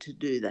days to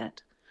do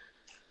that.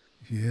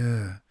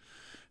 Yeah,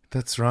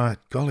 that's right.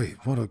 Golly,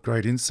 what a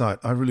great insight.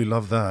 I really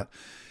love that.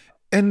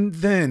 And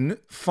then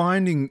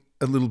finding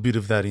a little bit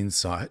of that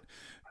insight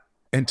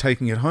and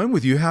taking it home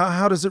with you,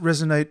 how does it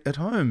resonate at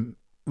home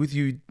with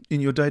you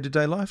in your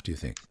day-to-day life, do you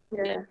think?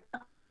 Yeah,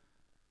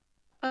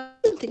 I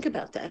didn't think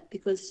about that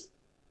because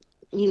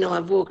you know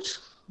I've walked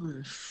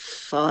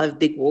 5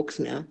 big walks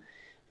now,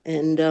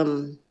 and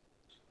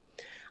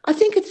I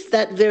think it's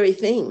that very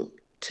thing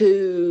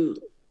to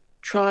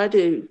try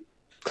to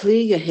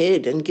clear your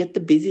head and get the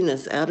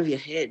busyness out of your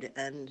head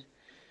and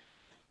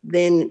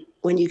then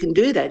when you can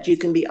do that, you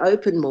can be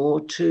open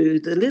more to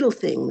the little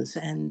things.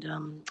 And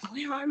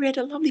where I read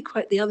a lovely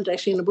quote the other day,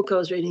 actually in a book I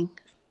was reading.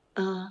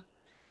 Uh,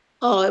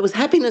 it was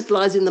happiness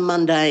lies in the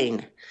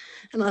mundane.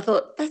 And I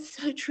thought, that's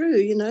so true.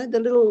 You know, the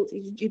little,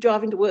 you're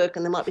driving to work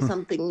and there might be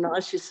something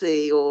nice you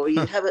see, or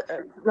you have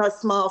a nice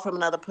smile from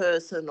another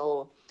person,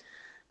 or,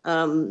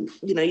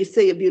 you know, you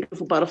see a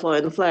beautiful butterfly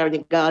and a flower in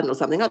your garden or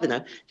something. I don't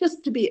know,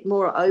 just to be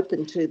more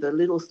open to the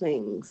little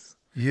things.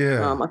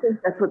 Yeah. I think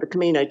that's what the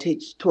Camino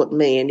taught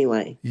me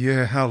anyway.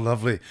 Yeah, how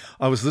lovely.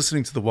 I was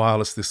listening to the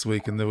Wireless this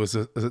week and they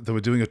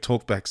were doing a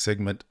talkback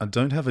segment. I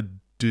don't have a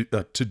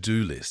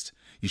to-do list.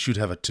 You should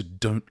have a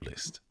to-don't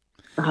list.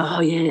 Oh,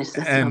 yes,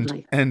 that's And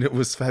lovely. and it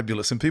was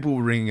fabulous. And people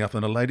were ringing up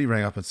and a lady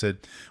rang up and said,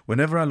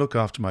 whenever I look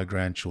after my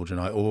grandchildren,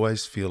 I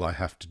always feel I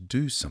have to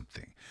do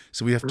something.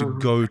 So we have to Oh,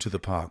 go to the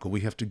park or we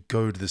have to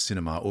go to the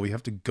cinema or we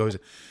have to go to...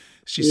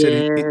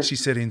 yes, She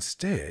said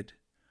instead,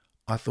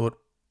 I thought,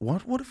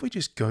 what if we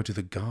just go to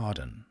the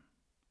garden?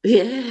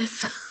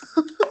 yes.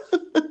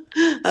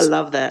 I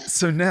love that.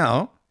 So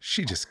now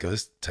she just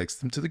takes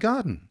them to the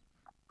garden.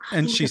 I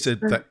And think she that's said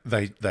so, that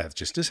they're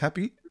just as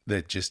happy,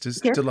 they're just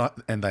as yeah, delight,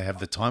 and they have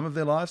the time of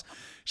their lives.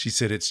 She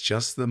said it's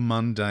just the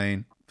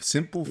mundane,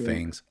 simple yeah,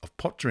 things of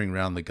pottering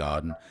around the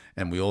garden,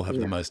 and we all have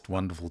the yeah, most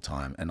wonderful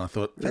time. And I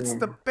thought that's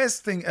the yeah.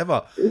 best thing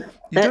ever. You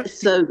don't That's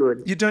so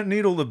good. you don't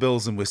need all the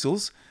bells and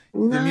whistles.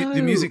 The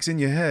No, music's in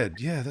your head.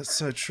 Yeah, that's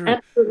so true.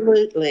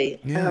 absolutely.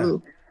 Yeah.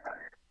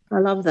 I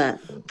love that.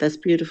 That's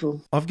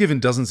beautiful. I've given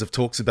dozens of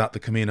talks about the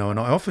Camino, and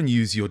I often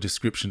use your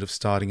description of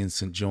starting in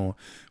St. John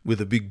with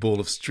a big ball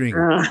of string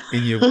Ah.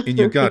 in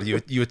your gut.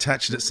 You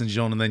attach it at St.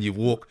 John, and then you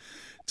walk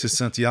to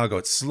Santiago.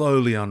 It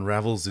slowly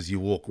unravels as you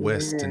walk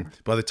west, Yeah. and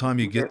by the time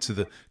you get Yep. to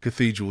the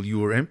cathedral,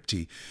 you are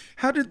empty.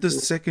 How did the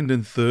second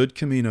and third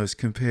Caminos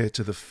compare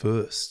to the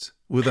first?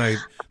 Were they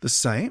the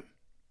same?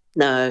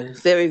 No,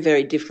 very,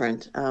 very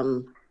different.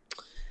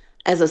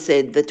 As I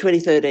said, the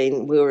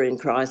 2013, we were in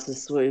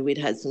crisis. We'd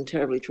had some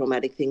terribly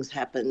traumatic things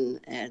happen,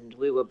 and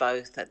we were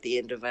both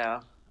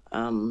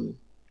um,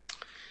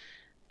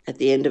 at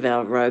the end of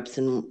our ropes,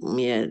 and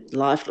yeah,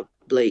 life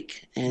looked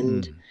bleak.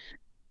 And Mm.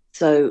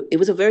 so it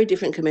was a very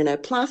different Camino.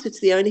 Plus, it's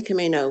the only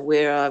Camino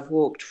where I've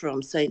walked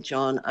from St.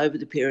 John over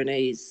the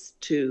Pyrenees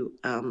to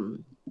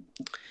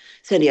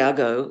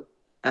Santiago,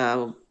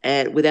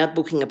 and without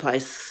booking a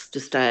place to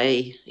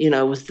stay. In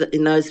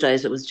those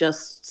days it was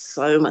just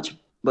so much.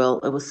 Well,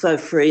 it was so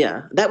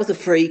freer. That was a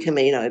free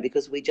Camino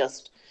because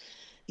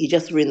you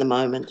just were in the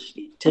moment.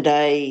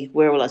 Today,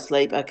 where will I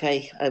sleep?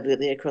 Okay, over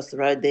there, across the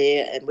road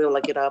there, and where will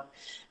I get up,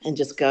 and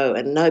just go,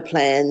 and no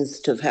plans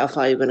to how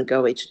far you're going to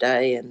go each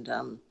day, and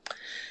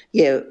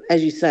yeah,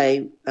 as you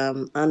say,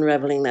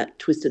 unraveling that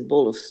twisted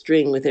ball of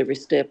string with every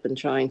step and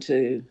trying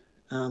to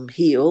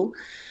heal.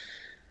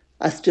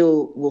 I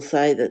still will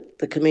say that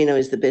the Camino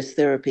is the best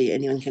therapy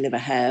anyone can ever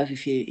have.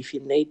 If you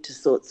need to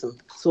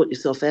sort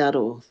yourself out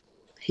or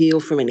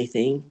heal from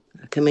anything,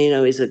 a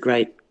Camino is a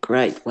great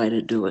way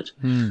to do it.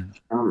 Mm.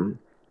 Um,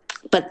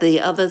 but the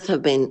others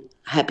have been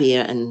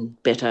happier and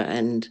better,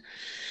 and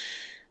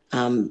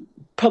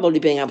probably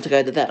being able to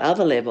go to that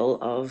other level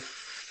of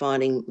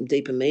finding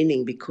deeper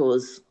meaning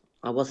because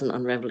I wasn't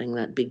unraveling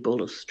that big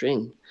ball of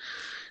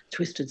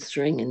twisted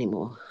string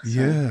anymore. So.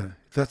 Yeah,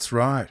 that's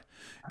right.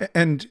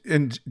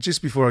 And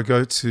just before I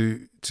go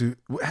to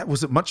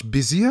was it much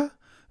busier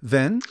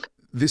then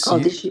this Oh,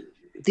 year?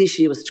 this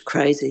year was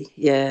crazy.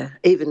 Yeah,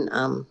 even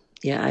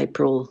yeah,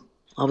 April.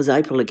 I was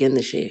April again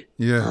this year.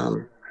 Yeah.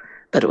 Um,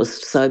 but it was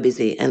so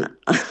busy, and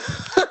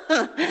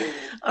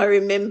I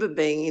remember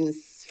being in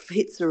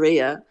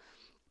Pizzeria,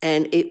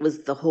 and it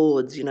was the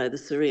hordes, the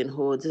Syrian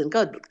hordes, and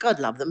God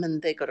love them,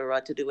 and they got a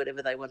right to do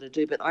whatever they want to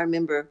do. But I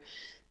remember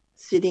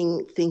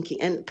sitting,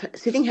 thinking, and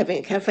sitting having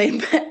a cafe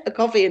and a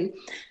coffee, and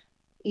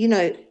you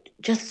know,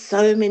 just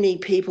so many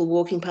people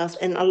walking past,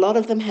 and a lot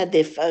of them had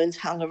their phones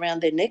hung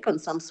around their neck on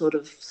some sort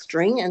of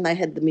string, and they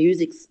had the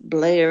music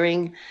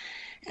blaring,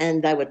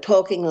 and they were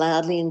talking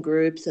loudly in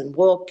groups and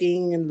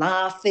walking and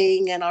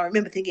laughing. And I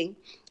remember thinking,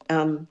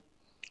 um,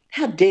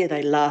 how dare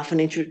they laugh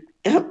and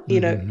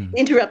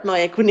interrupt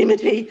my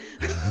equanimity,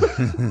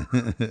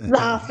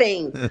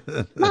 laughing,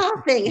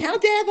 laughing. How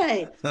dare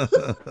they?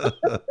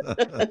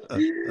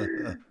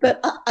 But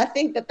I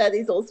think that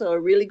is also a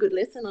really good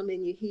lesson. I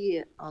mean, you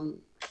hear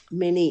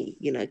many,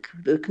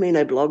 the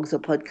Camino blogs or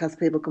podcast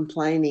people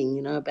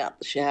complaining, about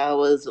the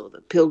showers or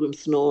the pilgrim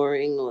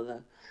snoring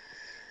or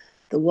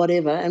the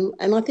whatever.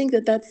 And I think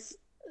that that's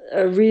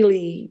a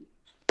really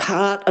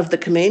part of the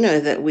Camino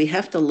that we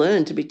have to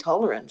learn to be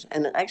tolerant.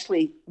 And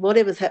actually,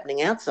 whatever's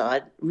happening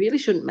outside really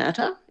shouldn't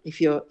matter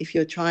if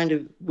you're trying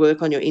to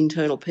work on your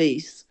internal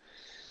peace.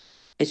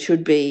 It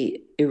should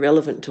be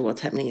irrelevant to what's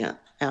happening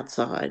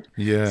outside.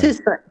 Yeah.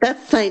 Says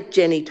that's Saint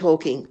Jenny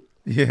talking.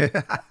 Yeah.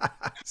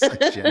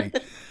 Saint Jenny.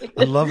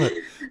 I love it.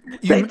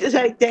 You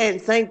Saint Dan,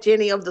 Saint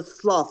Jenny of the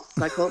Sloths,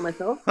 I call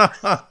myself.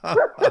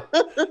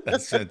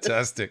 That's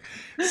fantastic.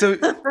 So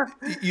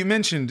you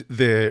mentioned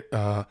there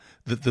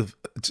that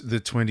the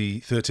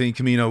 2013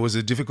 Camino was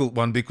a difficult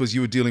one because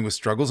you were dealing with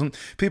struggles, and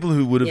people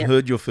who would have Yeah,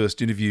 heard your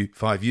first interview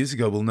 5 years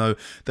ago will know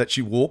that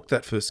you walked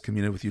that first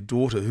Camino with your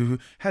daughter, who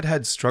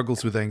had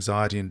struggles with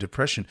anxiety and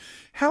depression.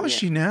 How is yeah.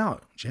 she now,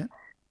 Jen?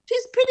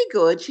 She's pretty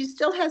good. She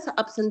still has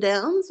ups and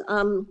downs.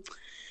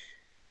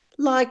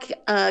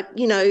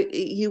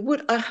 You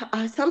would.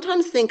 I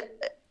sometimes think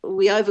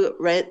we over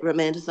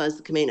romanticize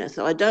the Camino.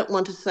 So I don't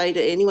want to say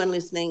to anyone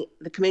listening,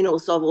 the Camino will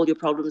solve all your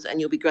problems and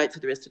you'll be great for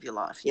the rest of your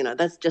life.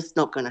 That's just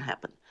not going to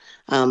happen.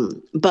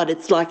 But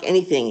it's like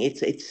anything.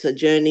 It's a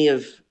journey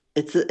of.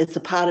 It's a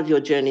part of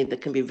your journey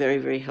that can be very,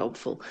 very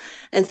helpful.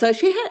 And so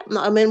she had.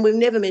 I mean, we've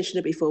never mentioned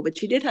it before, but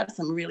she did have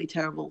some really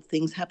terrible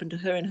things happen to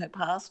her in her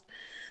past.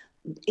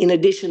 In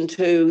addition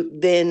to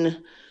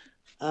then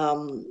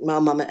our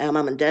mum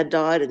and dad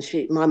died, and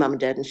my mum and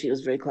dad, and she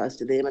was very close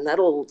to them, and that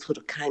all sort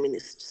of came in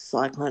this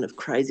cyclone of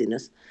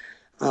craziness.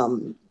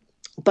 Um,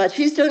 but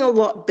she's doing a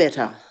lot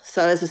better.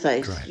 So as I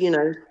say,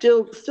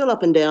 Great. Still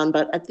up and down,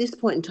 but at this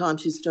point in time,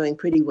 she's doing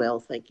pretty well.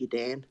 Thank you,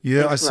 Dan.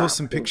 Yeah, I Thanks for saw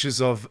some asking.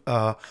 pictures of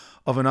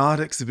an art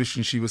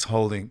exhibition she was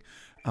holding,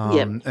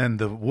 Yep. and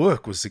the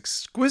work was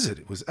exquisite.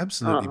 It was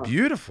absolutely Oh,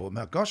 beautiful.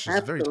 My gosh, she's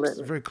very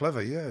absolutely. very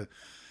clever. Yeah,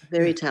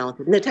 Very yeah.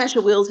 talented.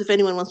 Natasha Wills, if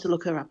anyone wants to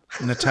look her up.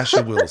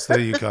 Natasha Wills. There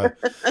you go.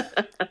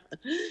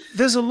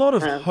 There's a lot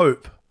of um,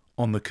 hope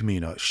on the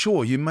Camino.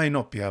 Sure, you may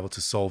not be able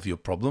to solve your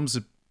problems,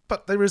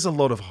 but there is a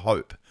lot of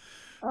hope.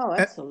 oh, And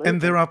there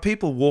absolutely. are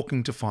people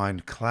walking to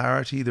find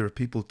clarity. There are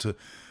people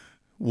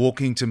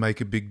walking to make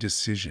a big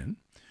decision.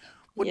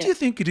 What do Yeah. you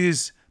think it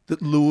is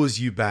that lures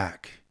you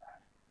back?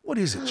 What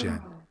is it, Jen?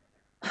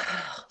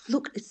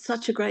 Look, it's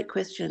such a great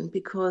question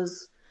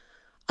because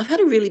I've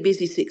had a really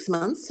busy 6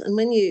 months, and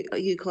when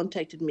you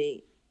contacted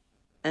me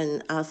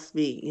and asked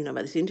me,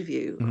 about this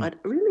interview, Mm. I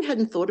really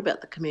hadn't thought about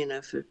the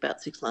Camino for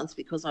about 6 months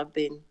because I've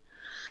been,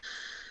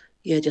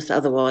 just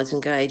otherwise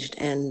engaged.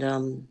 And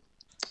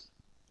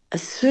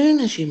as soon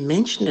as you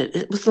mentioned it,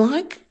 it was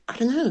like, I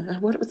don't know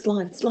what it was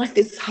like. It's like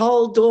this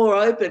whole door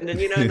opened, and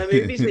in the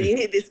movies when you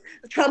hear this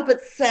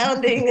trumpet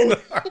sounding and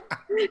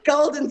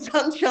golden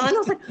sunshine, I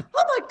was like,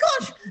 oh my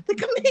gosh, the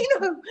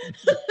Camino.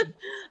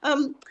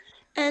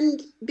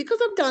 And because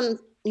I've done,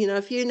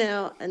 a few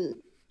now, and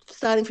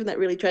starting from that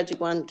really tragic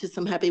one to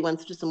some happy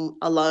ones to some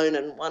alone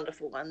and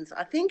wonderful ones,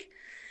 I think,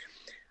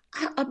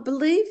 I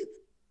believe,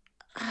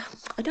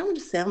 I don't want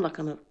to sound like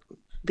I'm a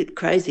bit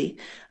crazy,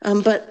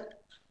 but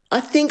I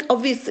think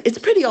it's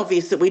pretty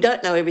obvious that we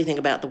don't know everything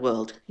about the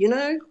world. We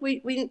know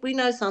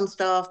some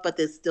stuff, but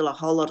there's still a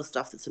whole lot of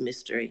stuff that's a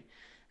mystery.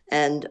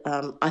 And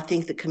I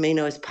think the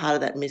Camino is part of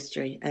that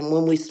mystery. And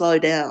when we slow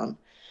down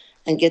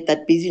and get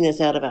that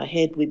busyness out of our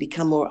head, we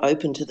become more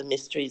open to the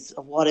mysteries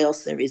of what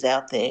else there is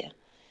out there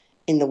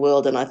in the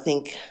world, and I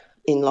think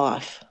in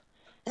life.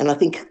 And I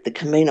think the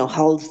Camino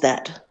holds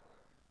that.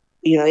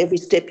 Every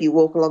step you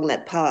walk along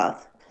that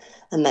path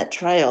and that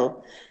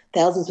trail,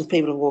 thousands of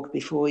people have walked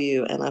before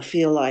you. And I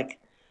feel like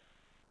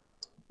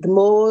the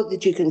more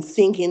that you can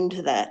sink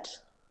into that,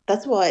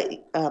 that's why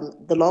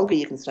the longer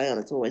you can stay on,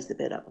 it's always the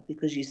better,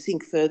 because you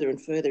sink further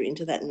and further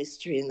into that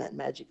mystery and that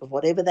magic of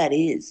whatever that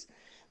is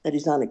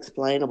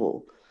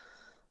unexplainable.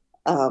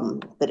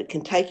 But it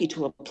can take you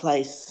to a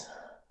place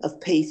of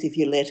peace if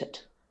you let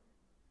it.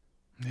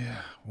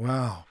 Yeah.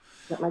 Wow.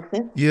 Does that make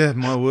sense? Yeah,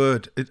 my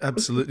word. It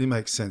absolutely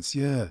makes sense.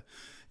 Yeah.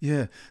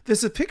 Yeah.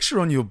 There's a picture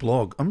on your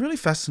blog. I'm really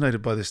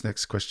fascinated by this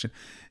next question.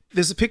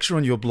 There's a picture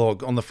on your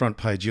blog on the front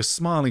page. You're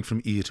smiling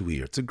from ear to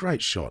ear. It's a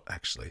great shot,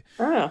 actually.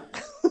 Oh.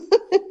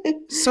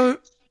 So,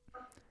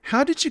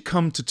 how did you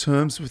come to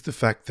terms with the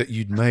fact that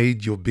you'd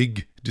made your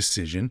big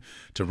decision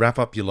to wrap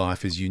up your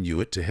life as you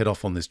knew it, to head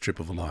off on this trip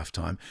of a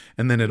lifetime,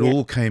 and then it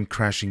all came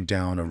crashing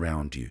down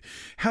around you?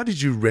 How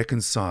did you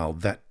reconcile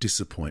that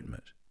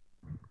disappointment?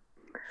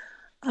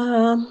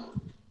 I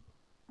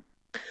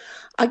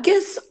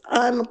guess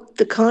I'm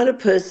the kind of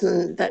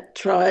person that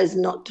tries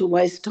not to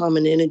waste time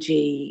and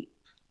energy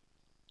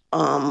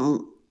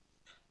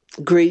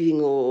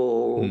grieving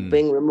or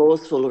being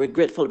remorseful or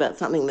regretful about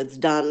something that's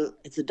done.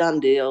 It's a done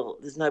deal.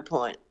 There's no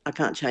point. I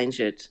can't change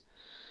it.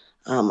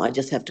 I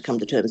just have to come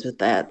to terms with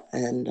that.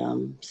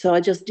 And so I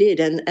just did.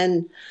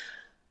 And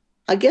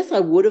I guess I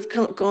would have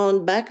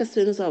gone back as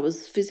soon as I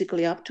was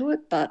physically up to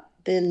it, but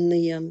then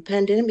the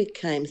pandemic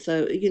came.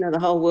 So, the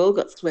whole world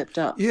got swept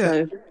up. Yeah.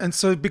 So And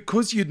so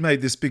because you'd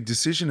made this big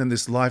decision and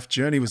this life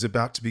journey was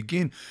about to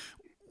begin,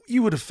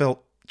 you would have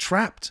felt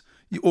trapped,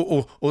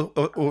 or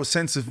a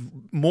sense of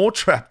more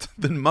trapped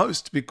than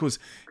most, because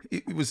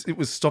it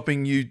was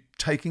stopping you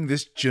taking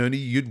this journey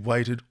you'd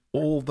waited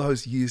all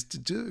those years to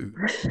do.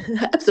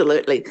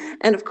 absolutely.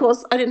 And of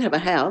course, I didn't have a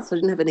house. I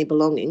didn't have any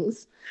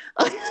belongings.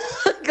 I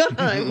got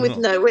home with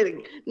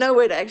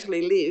nowhere to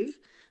actually live.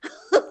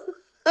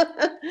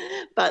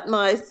 But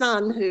my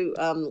son, who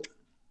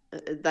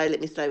they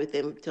let me stay with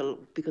them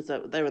because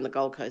they were on the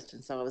Gold Coast,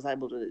 and so I was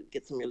able to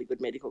get some really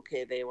good medical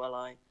care there while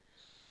I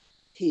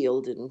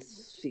healed and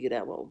figured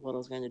out what I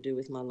was going to do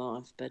with my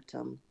life. But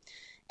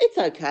it's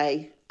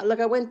okay. Look,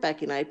 I went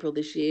back in April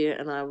this year,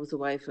 and I was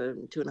away for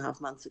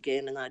 2.5 months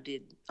again, and I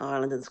did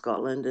Ireland and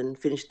Scotland and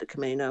finished the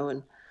Camino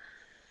and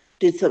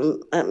did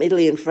some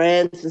Italy and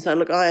France. And so,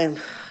 look, I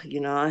have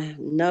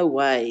no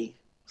way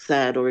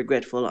sad or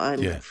regretful.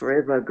 I'm Yeah.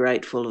 forever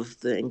grateful of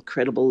the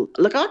incredible.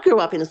 Look, I grew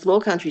up in a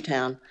small country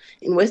town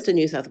in Western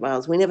New South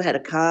Wales. We never had a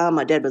car.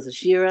 My dad was a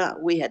shearer.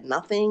 We had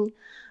nothing.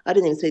 I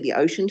didn't even see the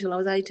ocean till I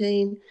was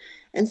 18.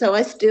 And so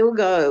I still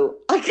go,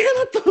 I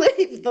cannot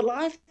believe the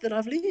life that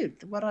I've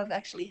lived, what I've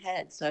actually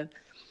had. So,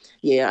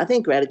 yeah, I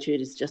think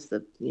gratitude is just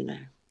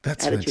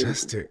That's attitude.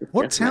 fantastic.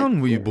 What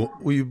town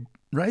were you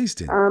raised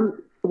in?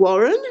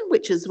 Warren,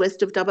 which is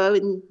west of Dubbo,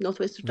 in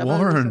northwest of Dubbo.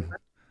 Warren.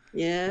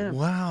 Yeah.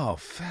 Wow,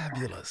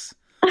 fabulous.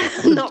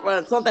 Not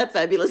right. It's not that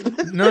fabulous.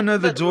 No,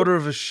 the daughter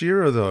of a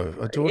shearer, though.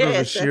 A daughter of a Yes,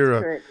 that's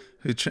shearer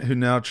correct. who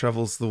now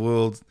travels the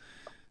world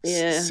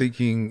Yeah.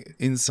 seeking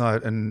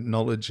insight and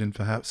knowledge and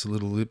perhaps a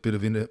little bit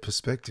of inner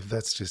perspective.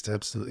 That's just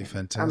absolutely I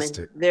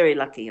fantastic. mean, very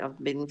lucky. I've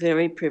been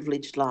very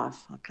privileged life.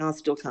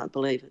 Still can't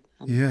believe it.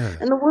 Yeah.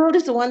 And the world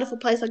is a wonderful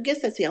place. I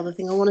guess that's the other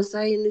thing I want to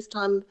say in this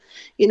time.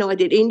 I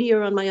did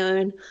India on my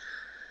own.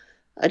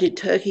 I did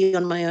Turkey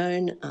on my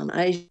own,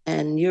 Asia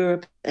and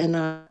Europe, and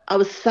I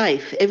was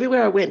safe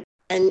everywhere I went.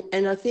 And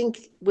I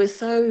think we're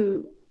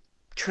so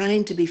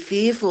trained to be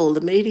fearful.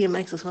 The media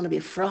makes us want to be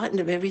frightened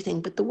of everything,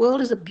 but the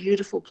world is a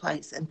beautiful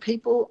place, and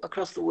people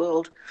across the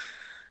world,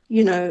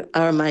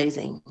 are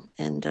amazing.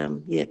 And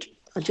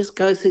I just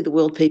go see the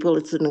world, people.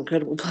 It's an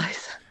incredible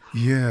place.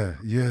 Yeah,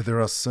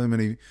 there are so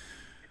many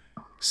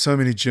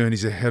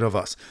journeys ahead of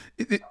us.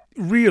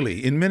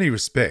 Really, in many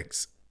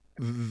respects,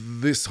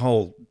 this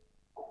whole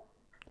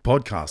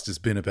podcast has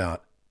been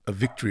about a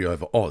victory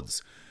over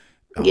odds.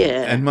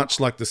 Yeah. And much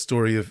like the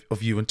story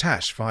of you and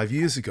Tash 5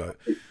 years ago.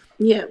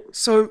 Yeah.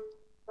 So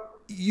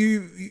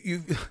you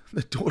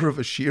the daughter of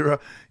a shearer,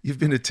 you've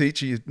been a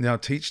teacher, you now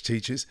teach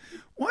teachers.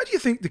 Why do you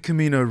think the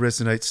Camino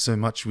resonates so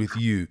much with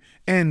you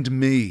and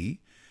me,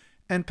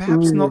 and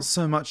perhaps Mm. not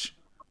so much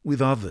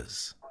with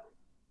others?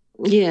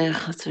 Yeah,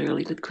 that's a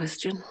really good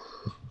question.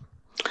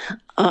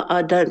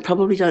 I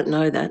probably don't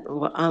know that.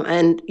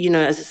 And,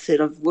 as I said,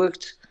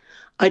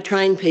 I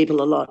train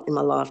people a lot in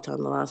my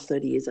lifetime, the last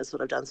 30 years, that's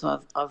what I've done.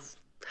 So I've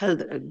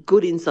had a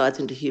good insights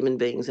into human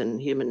beings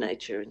and human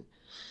nature. And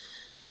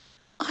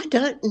I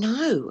don't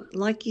know.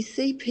 Like you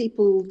see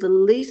people, the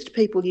least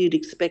people you'd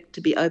expect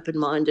to be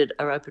open-minded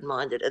are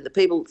open-minded. And the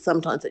people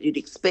sometimes that you'd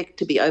expect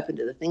to be open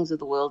to the things of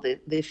the world,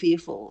 they're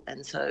fearful.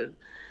 And so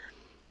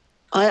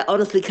I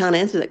honestly can't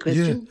answer that Yeah,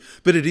 question.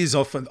 but it is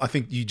often, I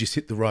think you just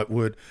hit the right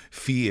word,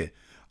 fear.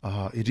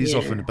 It is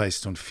often Yeah,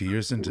 based on fear,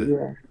 isn't it?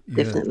 yeah, Yeah.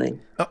 definitely,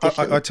 I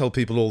definitely. tell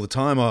people all the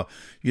time, I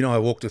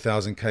walked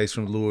 1,000 Ks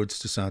from Lourdes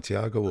to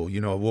Santiago, or,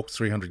 I walked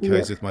 300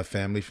 Yeah, Ks with my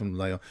family from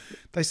Leon.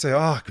 They say, oh,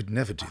 I could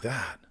never do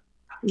that.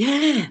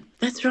 yeah,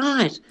 that's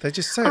right. They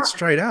just say it Uh,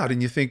 straight out,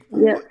 and you think,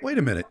 well, yeah, wait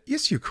a minute.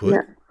 Yes, you yeah, could.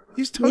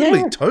 Yes, totally,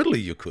 yeah, totally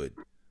you could.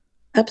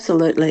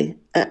 absolutely.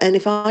 And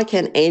if I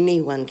can,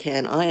 anyone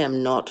can. I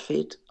am not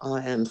fit.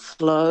 I am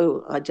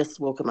slow. I just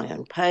walk at my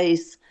own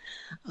pace.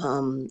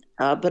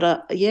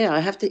 But yeah, I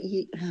have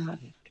to.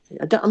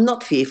 I'm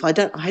not fearful. I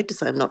don't. I hate to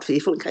say I'm not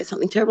fearful in case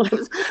something terrible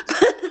happens.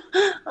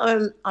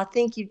 But I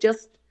think you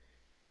just.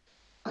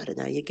 I don't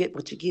know. You get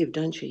what you give,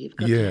 don't you? You've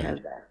got to Yeah, have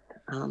that.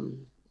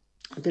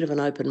 A bit of an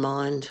open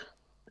mind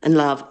and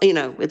love.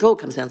 It all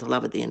comes down to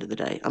love at the end of the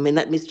day. I mean,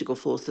 that mystical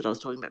force that I was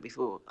talking about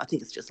before, I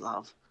think it's just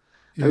love.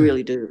 I yeah,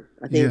 really do.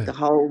 I think yeah, the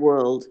whole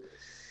world,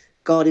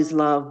 God is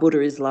love,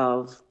 Buddha is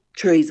love,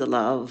 trees are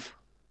love,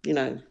 you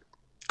know,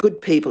 good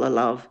people are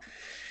love.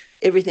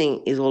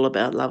 Everything is all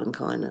about love and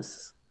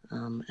kindness.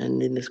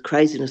 And in this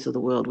craziness of the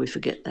world, we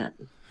forget that.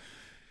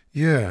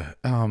 yeah.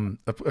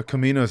 A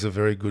Camino is a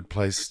very good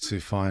place to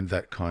find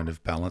that kind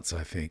of balance,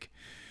 I think.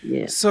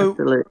 Yeah, So,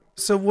 absolutely.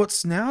 so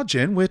what's now,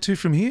 Jen? Where to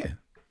from here?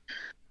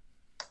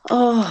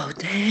 Oh,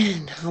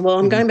 Dan. Well,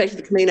 I'm going back to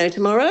the Camino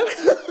tomorrow.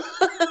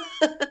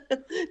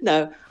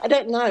 No, I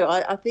don't know.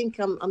 I think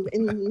I'm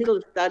in the middle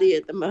of study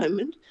at the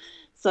moment.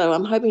 So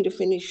I'm hoping to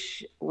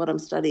finish what I'm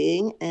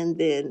studying, and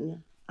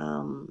then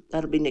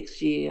that'll be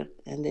next year.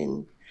 And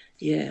then,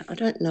 yeah, I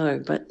don't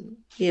know. But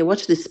yeah,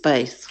 watch this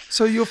space.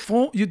 So you're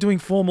doing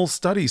formal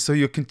study, so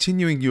you're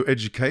continuing your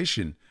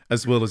education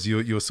as well as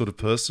your sort of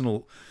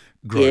personal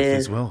growth Yeah,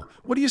 as well.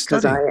 What are you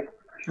because I studying?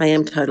 I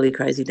am totally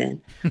crazy,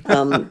 Dan.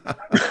 Um,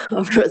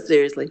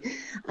 seriously.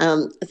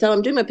 So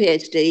I'm doing my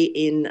PhD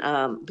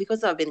in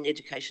because I've been in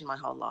education my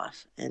whole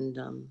life, and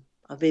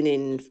I've been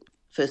in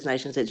First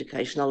Nations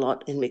education a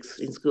lot in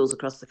schools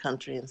across the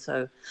country. And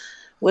so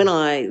when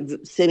I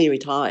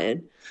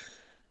semi-retired,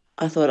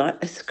 I thought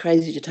it's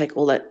crazy to take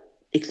all that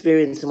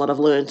experience and what I've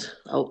learned,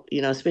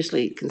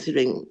 especially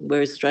considering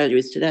where Australia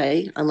is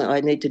today.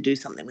 I need to do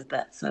something with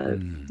that. So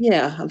Mm.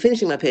 yeah, I'm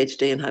finishing my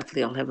PhD, and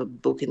hopefully I'll have a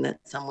book in that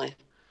somewhere.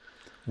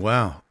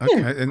 Wow.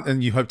 Yeah. Okay.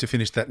 And you hope to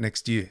finish that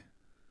next year?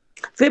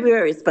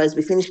 February is supposed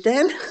to be finished,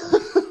 Dan.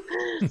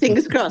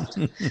 Fingers crossed.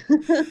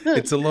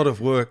 It's a lot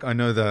of work. I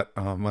know that.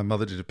 My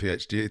mother did a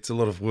PhD. It's a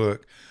lot of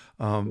work,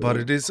 but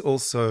Yeah, it is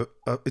also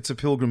it's a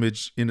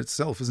pilgrimage in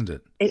itself, isn't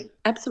it? it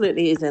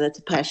absolutely is, and it's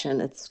a passion.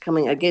 It's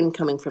coming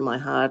from my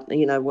heart.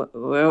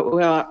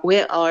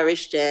 We're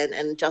Irish, Dan,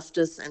 and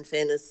justice and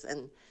fairness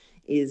and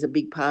is a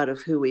big part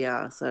of who we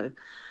are. So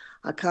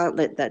I can't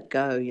let that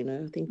go.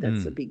 I think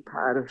that's a Mm. big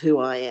part of who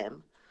I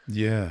am.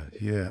 Yeah,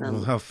 yeah. Well,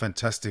 Um, how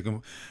fantastic!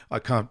 And I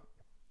can't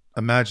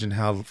imagine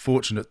how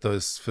fortunate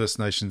those First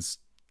Nations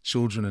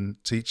children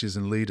and teachers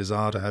and leaders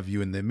are to have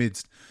you in their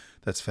midst.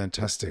 That's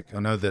fantastic. I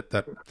know that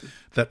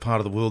part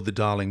of the world, the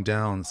Darling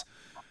Downs,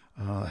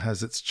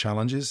 has its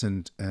challenges,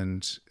 and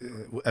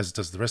as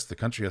does the rest of the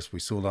country, as we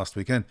saw last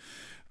weekend.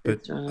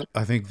 But that's right.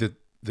 I think that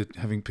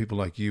having people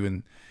like you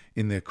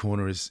in their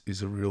corner is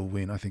a real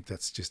win. I think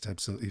that's just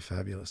absolutely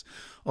fabulous.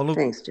 Oh look,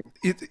 Thanks, Jim.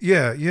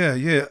 yeah, yeah,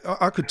 yeah.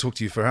 I could talk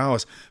to you for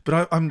hours,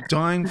 but I'm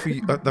dying for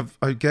you.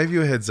 I gave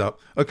you a heads up.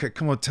 Okay,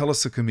 come on, tell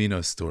us a Camino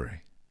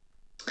story.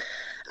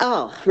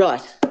 Oh,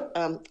 right.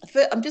 I'm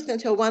just going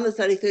to tell one that's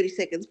only 30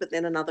 seconds, but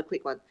then another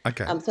quick one.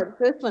 Okay. So the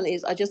first one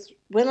is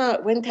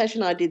when Tash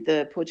and I did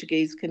the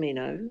Portuguese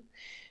Camino,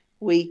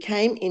 we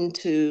came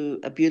into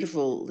a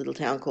beautiful little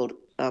town called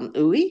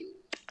Ui.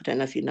 I don't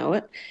know if you know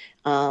it.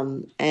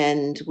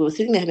 And we were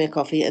sitting there having a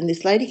coffee, and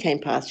this lady came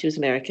past. She was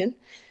American,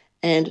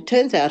 and it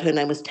turns out her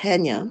name was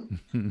Tanya.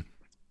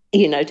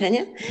 You know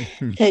Tanya?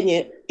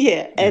 Tanya,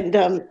 yeah. Yeah.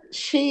 And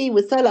she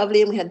was so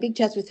lovely, and we had big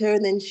chats with her.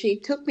 And then she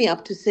took me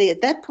up to see.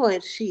 At that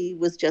point, she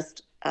was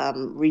just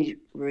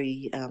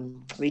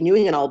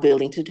renewing an old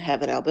building to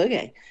have an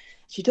albergue.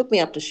 She took me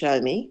up to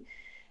show me,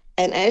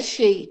 and as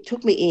she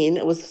took me in,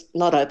 it was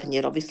not open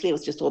yet. Obviously, it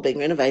was just all being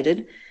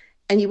renovated.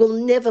 And you will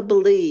never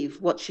believe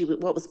what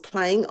was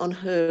playing on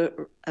her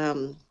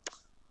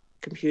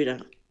computer.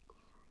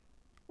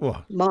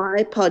 What?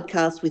 My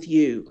podcast with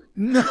you.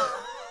 No.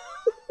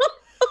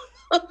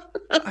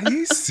 Are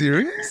you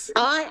serious?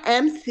 I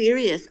am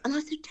serious. And I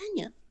said,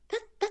 Tanya,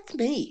 that's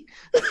me.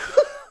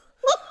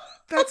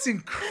 That's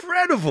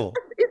incredible.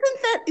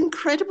 Isn't that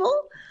incredible?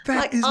 That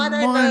Like, is I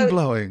don't know.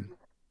 mind-blowing.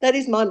 That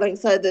is mind blowing.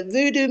 So, the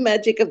voodoo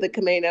magic of the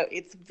Camino,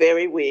 it's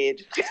very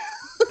weird.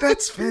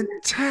 That's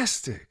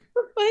fantastic.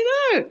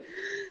 I know.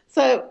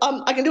 So,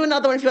 I can do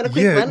another one if you want a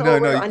quick Yeah, one, no, or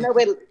no. I know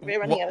we're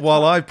running out of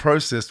While time. I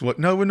processed what...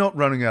 No, we're not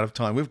running out of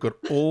time. We've got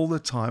all the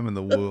time in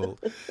the world.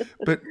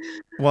 But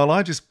while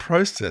I just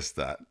processed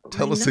that, I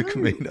tell us a know.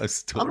 Camino I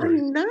story.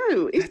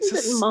 know. That's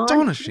Isn't it mind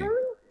astonishing.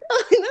 blowing?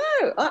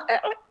 I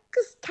know.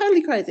 It's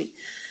totally crazy.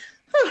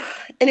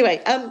 Anyway,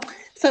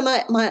 so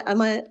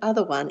my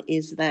other one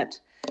is that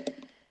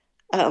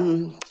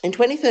in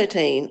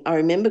 2013, I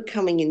remember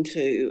coming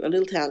into a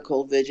little town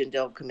called Virgin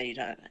del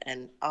Camino,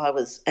 and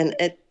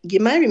you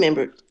may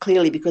remember it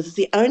clearly because it's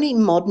the only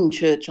modern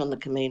church on the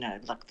Camino,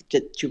 like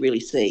that you really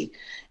see,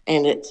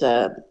 and it's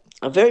a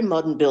very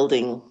modern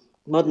building,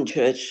 modern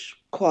church,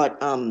 quite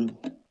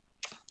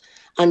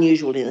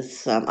unusual in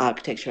its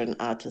architecture and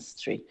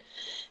artistry.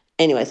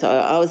 Anyway, so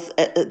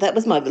that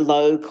was my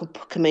low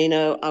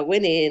Camino. I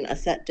went in, I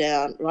sat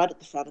down right at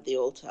the front of the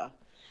altar,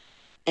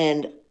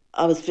 and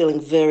I was feeling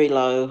very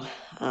low.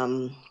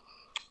 Um,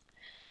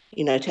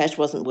 Tash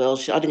wasn't well.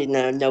 I didn't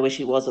even know where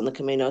she was on the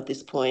Camino at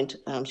this point.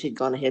 She'd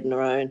gone ahead on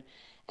her own.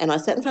 And I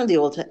sat in front of the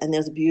altar, and there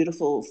was a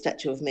beautiful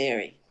statue of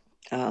Mary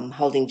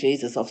holding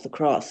Jesus off the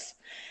cross.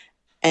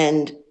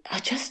 And I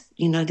just,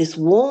 this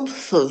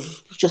warmth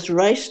of just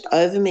raced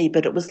over me,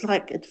 but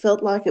it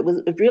felt like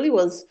it really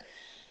was.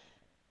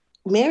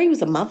 Mary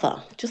was a mother,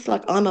 just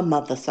like I'm a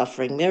mother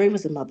suffering. Mary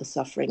was a mother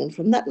suffering. And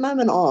from that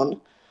moment on,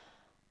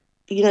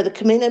 the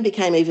Camino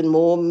became even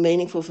more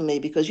meaningful for me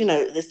because,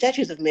 the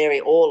statues of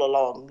Mary all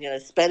along,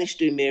 Spanish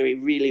do Mary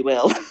really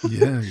well.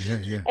 Yeah, yeah,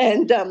 yeah.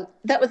 And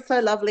that was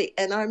so lovely.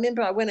 And I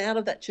remember I went out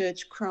of that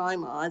church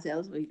crying my eyes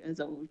out as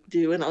I would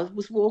do. And I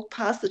was walked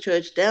past the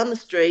church, down the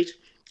street,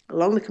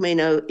 along the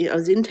Camino. I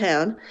was in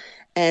town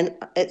and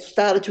it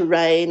started to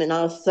rain and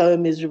I was so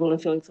miserable and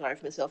feeling sorry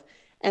for myself.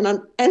 And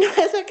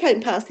as I came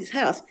past his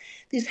house,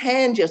 this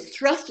hand just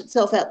thrust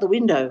itself out the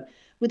window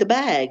with a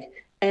bag.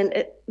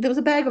 And there was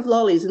a bag of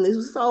lollies, and there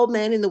was this old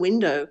man in the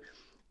window,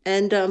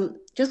 and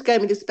just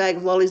gave me this bag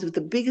of lollies with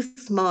the biggest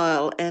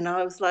smile. And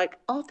I was like,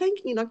 "Oh, thank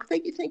you,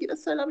 thank you,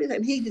 that's so lovely."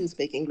 And he didn't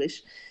speak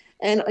English,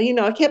 and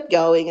I kept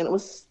going, and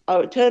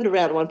I turned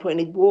around at one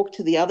point, and he walked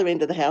to the other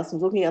end of the house and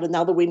was looking out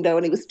another window,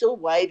 and he was still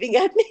waving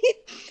at me,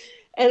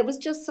 and it was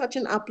just such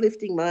an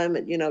uplifting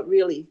moment,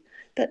 really.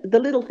 The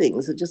little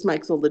things, it just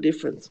makes all the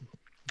difference.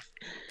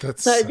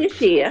 That's So so this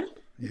good. year,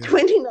 Yeah.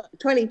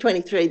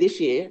 2023,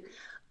 this year,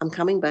 I'm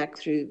coming back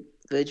through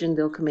Virgin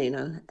del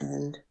Camino,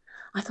 and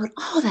I thought,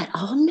 oh, that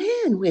old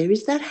man, where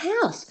is that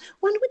house?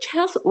 Wonder which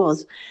house it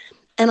was.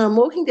 And I'm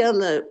walking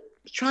down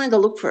trying to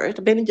look for it.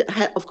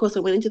 Of course, I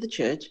went into the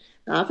church.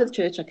 After the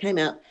church, I came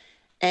out,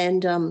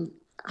 and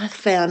I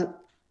found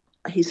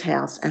his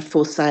house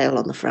for sale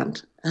on the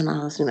front. And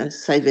I was,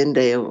 se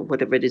vende or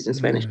whatever it is in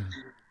Spanish. Yeah.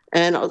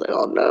 And I was like,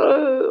 oh, no,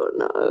 oh,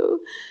 no.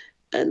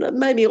 And it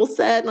made me all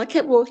sad. And I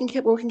kept walking.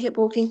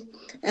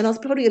 And I was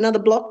probably another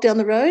block down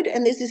the road.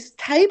 And there's this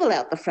table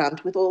out the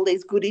front with all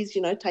these goodies,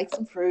 take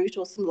some fruit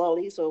or some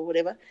lollies or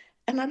whatever.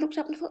 And I looked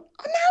up and thought,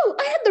 oh, no,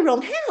 I had the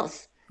wrong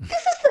house. This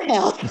is the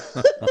house.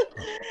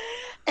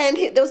 And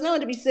there was no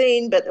one to be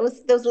seen, but there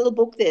was a little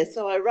book there.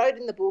 So I wrote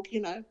in the book,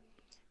 you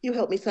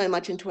helped me so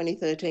much in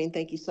 2013.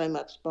 Thank you so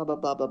much, blah, blah,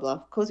 blah, blah, blah.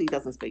 Of course, he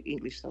doesn't speak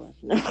English, so I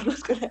didn't know what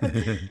was going to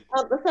happen.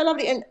 But so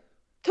lovely. And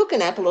took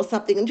an apple or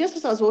something. And just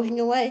as I was walking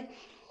away,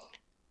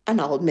 an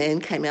old man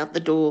came out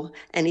the door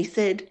and he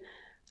said,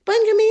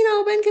 Buen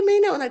Camino, Buen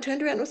Camino. And I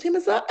turned around and it was him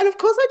as well. And of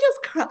course, I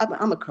just cried.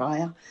 I'm a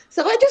crier.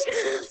 So I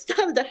just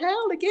started to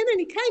howl again. And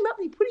he came up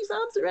and he put his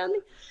arms around me.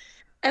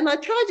 And I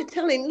tried to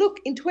tell him,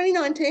 look, in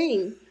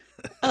 2019,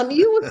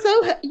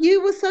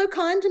 you were so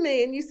kind to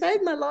me and you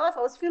saved my life.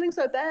 I was feeling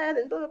so bad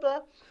and blah, blah, blah.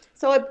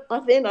 So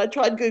I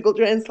tried Google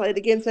Translate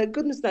again. So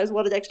goodness knows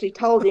what I'd actually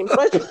told him.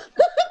 But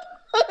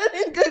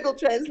in Google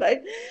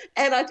Translate,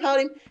 and I told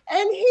him,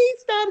 and he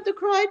started to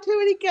cry too,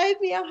 and he gave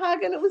me a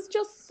hug, and it was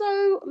just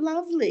so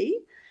lovely.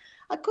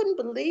 I couldn't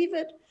believe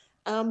it,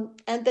 and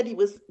that he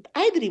was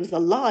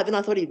alive, and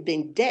I thought he'd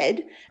been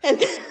dead, and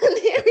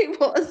there he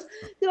was,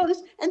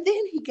 and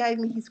then he gave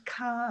me his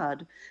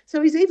card,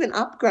 so he's even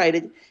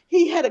upgraded.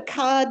 He had a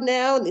card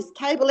now, and this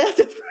table out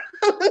the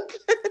front.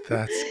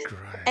 That's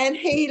great. And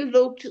he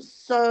looked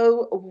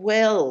so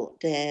well,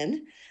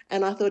 Dan,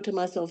 and I thought to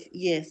myself,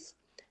 yes.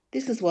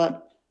 This is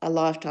what a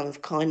lifetime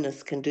of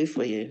kindness can do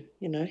for you.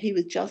 He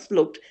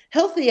looked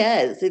healthy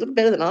he looked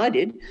better than I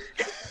did.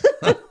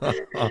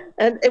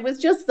 And it was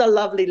just a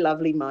lovely,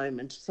 lovely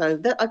moment. So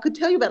I could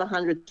tell you about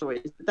 100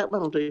 stories, but that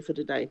one will do for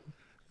today.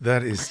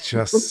 That is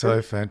just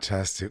so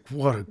fantastic.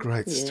 What a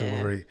great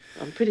story.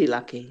 I'm pretty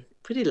lucky.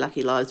 Pretty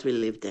lucky lives we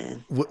live,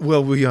 Dan.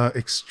 Well, we are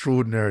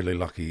extraordinarily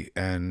lucky,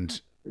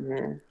 and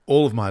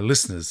all of my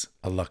listeners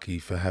are lucky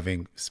for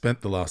having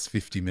spent the last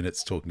 50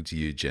 minutes talking to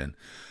you, Jen.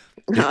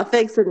 Oh,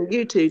 thanks, and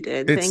you too,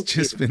 Dan. It's Thank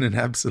you. just been an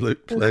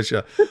absolute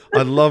pleasure.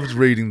 I loved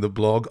reading the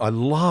blog. I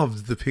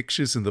loved the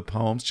pictures and the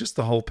poems, just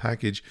the whole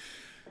package.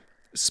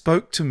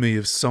 Spoke to me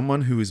of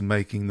someone who is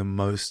making the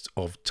most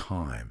of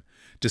time,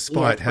 Yeah,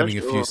 despite for having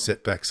a few sure.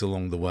 setbacks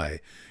along the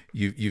way.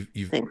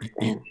 Thanks,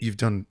 Dan. You've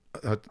done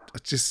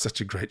just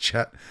such a great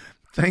chat.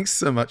 Thanks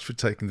so much for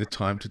taking the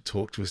time to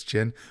talk to us,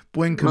 Jen.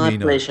 Buen My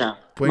camino. pleasure.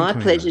 Buen My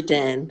camino. pleasure,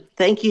 Dan.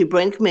 Thank you.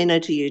 Buen Camino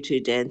to you too,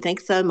 Dan.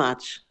 Thanks so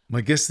much.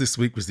 My guest this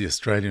week was the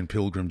Australian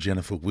pilgrim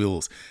Jennifer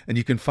Wills, and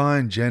you can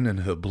find Jen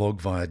and her blog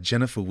via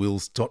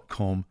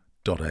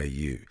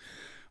jenniferwills.com.au.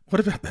 What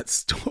about that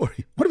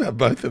story? What about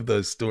both of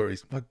those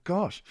stories? My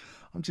gosh,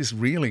 I'm just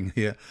reeling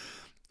here.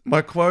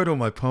 My quote or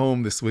my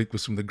poem this week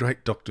was from the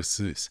great Dr.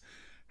 Seuss.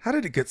 How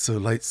did it get so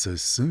late so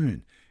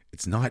soon?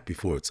 It's night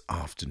before it's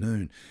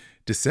afternoon.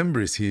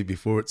 December is here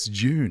before it's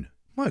June.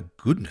 My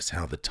goodness,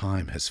 how the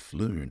time has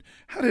flown.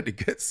 How did it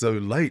get so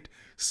late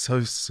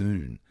so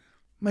soon?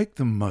 Make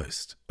the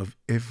most of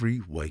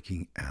every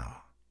waking hour.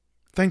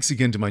 Thanks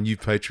again to my new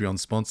Patreon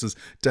sponsors,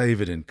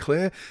 David and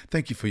Claire.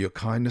 Thank you for your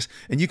kindness.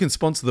 And you can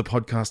sponsor the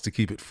podcast to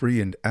keep it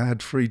free and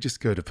ad-free. Just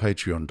go to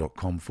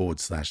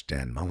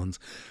patreon.com/Dan Mullins.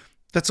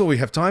 That's all we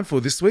have time for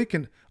this week,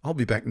 and I'll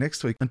be back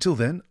next week. Until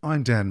then,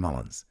 I'm Dan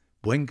Mullins.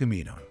 Buen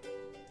camino.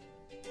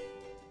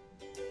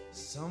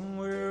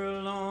 Somewhere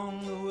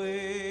along the way